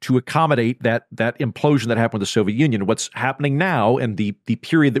stage to accommodate that implosion that happened with the Soviet Union. What's happening now, and the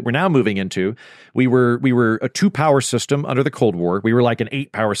period that we're now moving into, we were a 2-power system under the Cold War. We were like an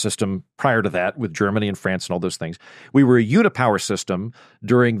 8-power system prior to that with Germany and France and all those things. We were a unipower system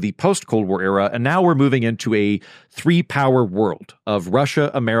during the post-Cold War era, and now we're moving into a 3-power world of Russia,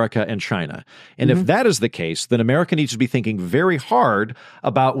 America, and China. And if that is the case, then America needs to be thinking very hard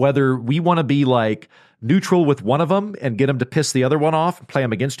about whether we want to be like neutral with one of them and get them to piss the other one off and play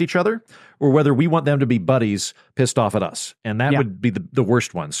them against each other, or whether we want them to be buddies pissed off at us. And that would be the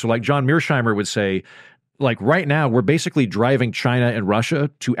worst one. So like John Mearsheimer would say, like right now, we're basically driving China and Russia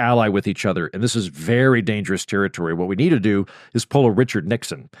to ally with each other. And this is very dangerous territory. What we need to do is pull a Richard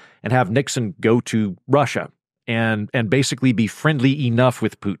Nixon and have Nixon go to Russia and basically be friendly enough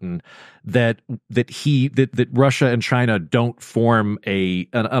with Putin that Russia and China don't form an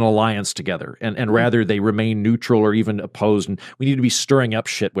alliance together, and rather they remain neutral or even opposed. And we need to be stirring up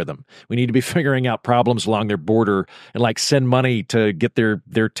shit with them. We need to be figuring out problems along their border and like send money to get their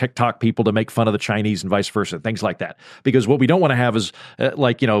TikTok people to make fun of the Chinese and vice versa, things like that. Because what we don't want to have is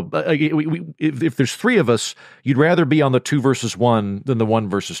if there's 3 of us, you'd rather be on the 2 versus 1 than the 1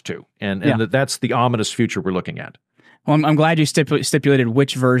 versus 2, and that's the ominous future we're looking at. Well, I'm glad you stipulated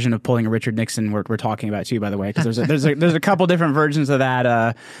which version of pulling a Richard Nixon we're talking about too, by the way, because there's a couple different versions of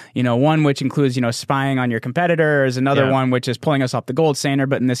that. One which includes spying on your competitors, another one which is pulling us off the gold standard,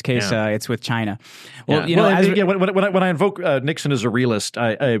 but in this case, it's with China. Well, when I invoke Nixon as a realist,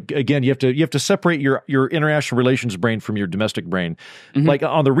 again, you have to separate your international relations brain from your domestic brain. Like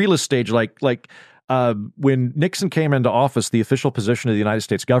on the realist stage, when Nixon came into office, the official position of the United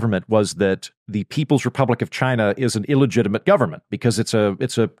States government was that the People's Republic of China is an illegitimate government because it's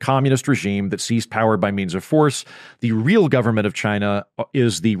a communist regime that seized power by means of force. The real government of China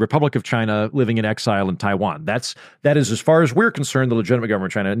is the Republic of China living in exile in Taiwan. That is, as far as we're concerned, the legitimate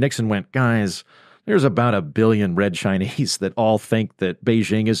government of China. And Nixon went, guys, there's about 1 billion red Chinese that all think that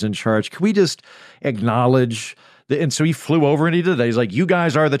Beijing is in charge. Can we just acknowledge? And so he flew over and he did that. He's like, you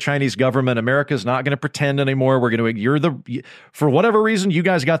guys are the Chinese government. America's not going to pretend anymore. For whatever reason, you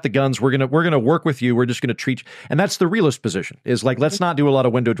guys got the guns. We're going to work with you. We're just going to treat you. And that's the realist position, is like, let's not do a lot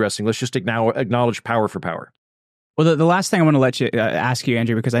of window dressing. Let's just acknowledge power for power. Well, the last thing I want to let you ask you,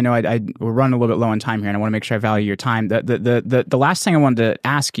 Andrew, because I know we're running a little bit low on time here, and I want to make sure I value your time. The last thing I wanted to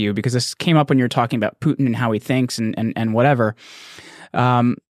ask you, because this came up when you were talking about Putin and how he thinks and whatever.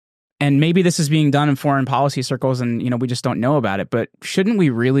 and maybe this is being done in foreign policy circles and, we just don't know about it, but shouldn't we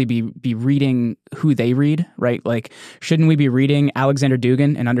really be reading who they read, right? Like, shouldn't we be reading Alexander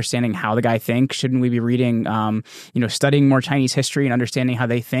Dugin and understanding how the guy thinks? Shouldn't we be reading, studying more Chinese history and understanding how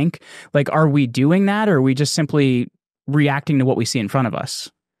they think? Like, are we doing that, or are we just simply reacting to what we see in front of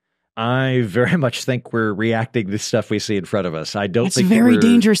us? I very much think we're reacting to stuff we see in front of us. I don't think it's a very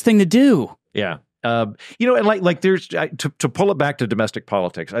dangerous thing to do. Yeah. And like there's to pull it back to domestic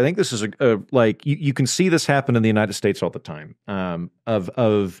politics. I think this is you can see this happen in the United States all the time,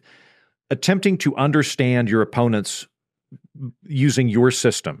 of attempting to understand your opponents using your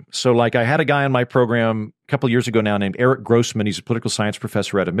system. So like I had a guy on my program a couple of years ago now named Eric Grossman. He's a political science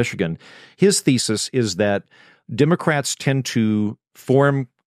professor out of Michigan. His thesis is that Democrats tend to form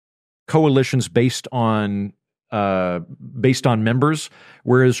coalitions based on members,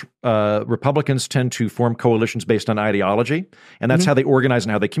 whereas Republicans tend to form coalitions based on ideology, and that's how they organize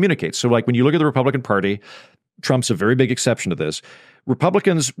and how they communicate. So like when you look at the Republican Party, Trump's a very big exception to this.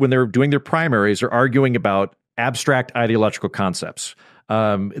 Republicans, when they're doing their primaries, are arguing about abstract ideological concepts.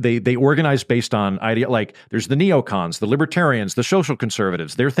 They organize based on like there's the neocons, the libertarians, the social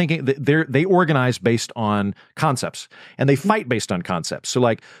conservatives. They're thinking they organize based on concepts, and they fight based on concepts. So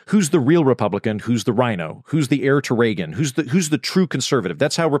like, who's the real Republican? Who's the rhino? Who's the heir to Reagan? Who's the true conservative?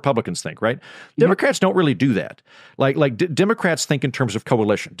 That's how Republicans think, right? Democrats don't really do that. Democrats think in terms of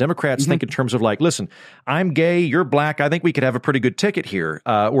coalition. Democrats think in terms of like, listen, I'm gay, you're black. I think we could have a pretty good ticket here.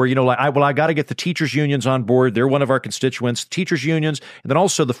 I got to get the teachers unions on board. They're one of our constituents. Teachers unions. And then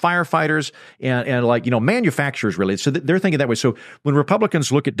also the firefighters and manufacturers, really. So they're thinking that way. So when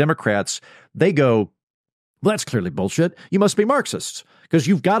Republicans look at Democrats, they go, well, that's clearly bullshit. You must be Marxists because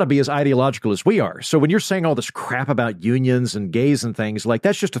you've got to be as ideological as we are. So when you're saying all this crap about unions and gays and things, like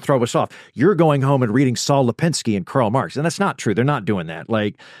that's just to throw us off. You're going home and reading Saul Lipinski and Karl Marx, and that's not true. They're not doing that.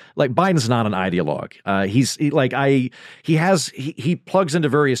 Like Biden's not an ideologue. He plugs into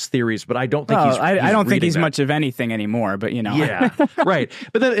various theories, but I don't think I don't think he's much of anything anymore. But yeah, right.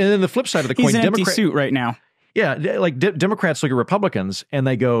 But then the flip side of the coin, he's an empty suit right now. Yeah, like Democrats look at Republicans and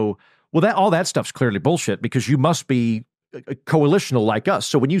they go, well, all that stuff's clearly bullshit because you must be coalitional like us.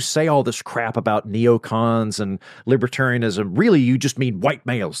 So when you say all this crap about neocons and libertarianism, really you just mean white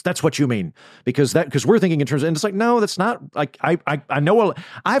males. That's what you mean because we're thinking in terms of, and it's like, no, that's not like, I know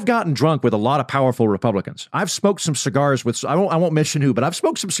I've gotten drunk with a lot of powerful Republicans. I've smoked some cigars with, I won't mention who, but I've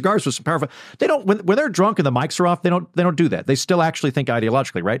smoked some cigars with some powerful, they don't, when they're drunk and the mics are off, they don't do that. They still actually think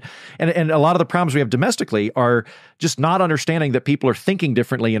ideologically, right? And a lot of the problems we have domestically are just not understanding that people are thinking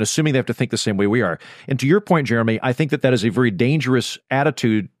differently and assuming they have to think the same way we are. And to your point, Jeremy, I think that is a very dangerous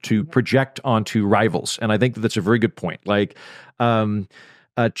attitude to project onto rivals. And I think that's a very good point. Like,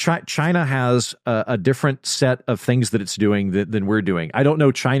 China has a different set of things that it's doing than we're doing. I don't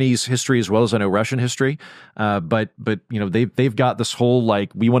know Chinese history as well as I know Russian history, but they've got this whole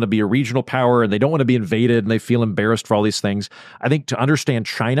like we want to be a regional power and they don't want to be invaded and they feel embarrassed for all these things. I think to understand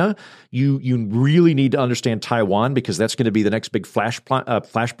China, you really need to understand Taiwan because that's going to be the next big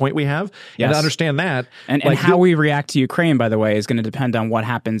flashpoint we have. Yes. And to understand that, and how we react to Ukraine, by the way, is going to depend on what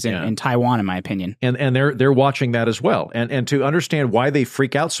happens in Taiwan, in my opinion. And they're watching that as well. And to understand why they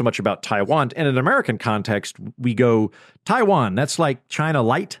freak out so much about Taiwan. And in an American context, we go, Taiwan, that's like China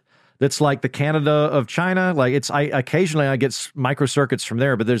light. That's like the Canada of China. Like occasionally I get microcircuits from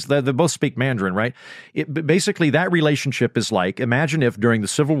there, but they both speak Mandarin, right? Basically that relationship is like, imagine if during the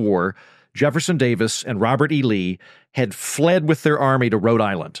Civil War, Jefferson Davis and Robert E. Lee had fled with their army to Rhode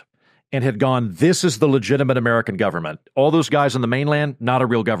Island and had gone, this is the legitimate American government. All those guys on the mainland, not a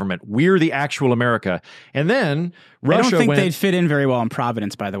real government. We're the actual America. And then Russia I don't think they'd fit in very well in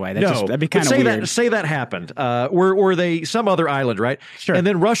Providence, by the way. That'd be kind of weird. Say that happened. Or they some other island, right? Sure. And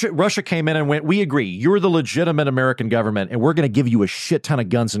then Russia came in and went, we agree, you're the legitimate American government, and we're going to give you a shit ton of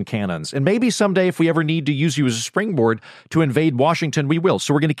guns and cannons. And maybe someday if we ever need to use you as a springboard to invade Washington, we will.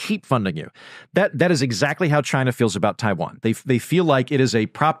 So we're going to keep funding you. That is exactly how China feels about Taiwan. They feel like it is a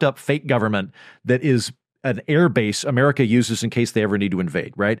propped up fake government that is an air base America uses in case they ever need to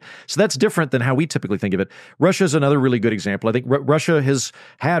invade, right? So that's different than how we typically think of it. Russia is another really good example. I think Russia has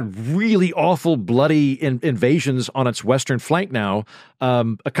had really awful, bloody invasions on its western flank now,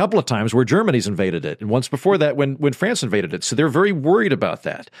 a couple of times where Germany's invaded it, and once before that when France invaded it. So they're very worried about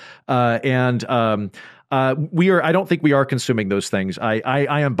that. I don't think we are consuming those things.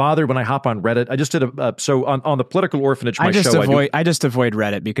 I am bothered when I hop on Reddit. I just did on the Political Orphanage, I just avoid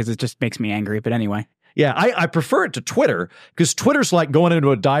Reddit because it just makes me angry. But anyway. Yeah, I prefer it to Twitter because Twitter's like going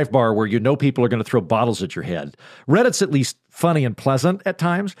into a dive bar where you know people are going to throw bottles at your head. Reddit's at least funny and pleasant at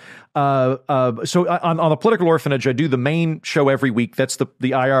times. So on the Political Orphanage, I do the main show every week. That's the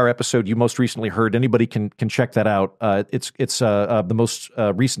IR episode you most recently heard. Anybody can check that out. It's the most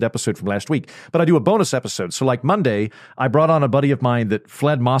recent episode from last week. But I do a bonus episode. So like Monday, I brought on a buddy of mine that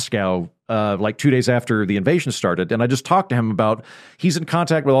fled Moscow like 2 days after the invasion started. And I just talked to him about, he's in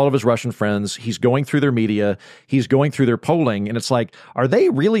contact with all of his Russian friends. He's going through their media. He's going through their polling. And it's like, are they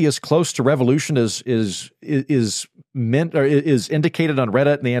really as close to revolution as is meant or is indicated on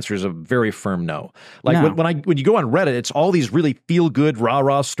Reddit? And the answer is a very firm no. Like no. When you go on Reddit, it's all these really feel good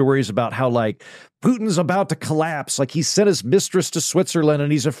rah-rah stories about how like Putin's about to collapse. Like he sent his mistress to Switzerland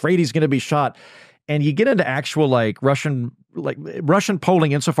and he's afraid he's going to be shot. And you get into actual Russian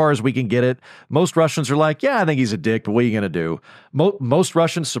polling insofar as we can get it. Most Russians are like, yeah, I think he's a dick, but what are you going to do? Most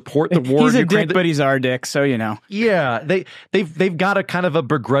Russians support the war. He's a dick, but he's our dick, so you know. Yeah, they've got a kind of a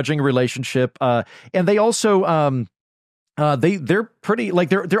begrudging relationship, and they also they're pretty like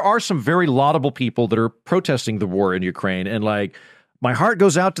there are some very laudable people that are protesting the war in Ukraine, and like my heart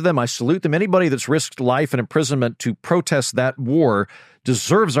goes out to them. I salute them. Anybody that's risked life and imprisonment to protest that war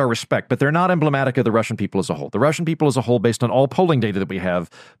deserves our respect, but they're not emblematic of the Russian people as a whole. The Russian people as a whole, based on all polling data that we have,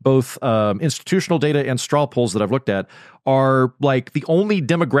 both institutional data and straw polls that I've looked at, are like the only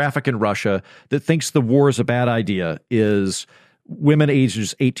demographic in Russia that thinks the war is a bad idea is women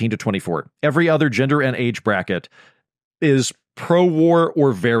ages 18 to 24. Every other gender and age bracket is pro-war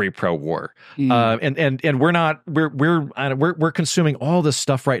or very pro-war, and we're consuming all this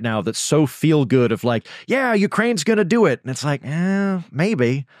stuff right now that's so feel good of like, yeah, Ukraine's gonna do it, and it's like,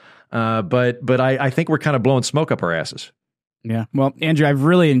 maybe, but I think we're kind of blowing smoke up our asses. Yeah. Well, Andrew, I've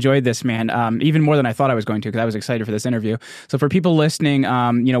really enjoyed this, man. Even more than I thought I was going to, because I was excited for this interview. So for people listening,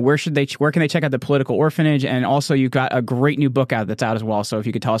 where can they check out the Political Orphanage? And also you've got a great new book out that's out as well. So if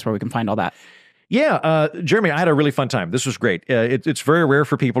you could tell us where we can find all that. Yeah, Jeremy, I had a really fun time. This was great. It's very rare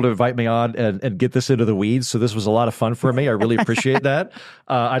for people to invite me on and get this into the weeds, so this was a lot of fun for me. I really appreciate that.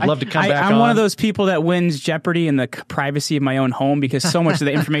 I'd love to come back on. I'm one of those people that wins Jeopardy in the privacy of my own home because so much of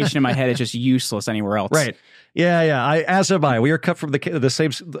the information in my head is just useless anywhere else. Right. Yeah. As am I. We are cut from the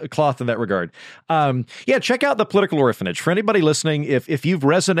same cloth in that regard. Check out the Political Orphanage. For anybody listening, if you've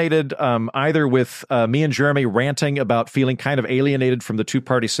resonated either with me and Jeremy ranting about feeling kind of alienated from the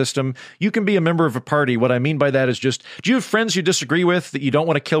two-party system, you can be a member of a party. What I mean by that is just, do you have friends you disagree with that you don't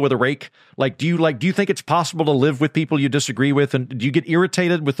want to kill with a rake? Do you think it's possible to live with people you disagree with? And do you get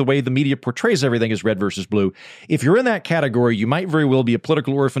irritated with the way the media portrays everything as red versus blue? If you're in that category, you might very well be a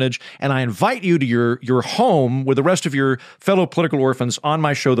political orphanage. And I invite you to your home with the rest of your fellow political orphans on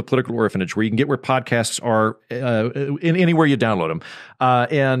my show, The Political Orphanage, where you can get where podcasts are in anywhere you download them.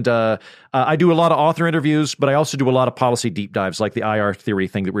 I do a lot of author interviews, but I also do a lot of policy deep dives, like the IR theory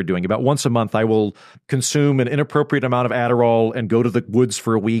thing that we're doing. About once a month, I will consume an inappropriate amount of Adderall and go to the woods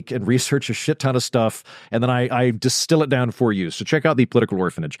for a week and research a shit ton of stuff, and then I distill it down for you. So check out the Political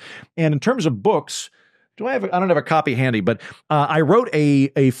Orphanage. And in terms of books, I don't have a copy handy, but I wrote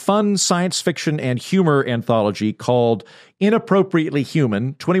a fun science fiction and humor anthology called Inappropriately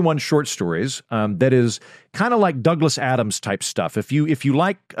Human, 21 short stories, that is kind of like Douglas Adams type stuff. If you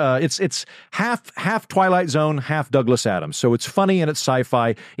like, it's half Twilight Zone, half Douglas Adams. So it's funny and it's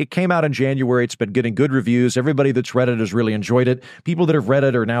sci-fi. It came out in January. It's been getting good reviews. Everybody that's read it has really enjoyed it. People that have read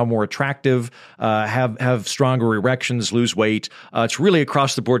it are now more attractive, have stronger erections, lose weight. It's really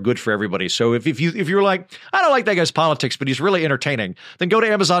across the board good for everybody. So if you're like, I don't like that guy's politics, but he's really entertaining, then go to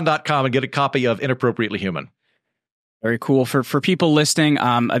Amazon.com and get a copy of Inappropriately Human. Very cool. For people listening,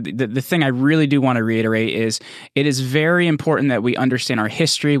 the thing I really do want to reiterate is it is very important that we understand our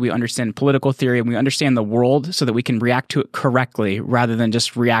history, we understand political theory, and we understand the world so that we can react to it correctly rather than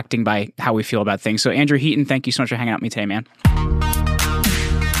just reacting by how we feel about things. So Andrew Heaton, thank you so much for hanging out with me today, man.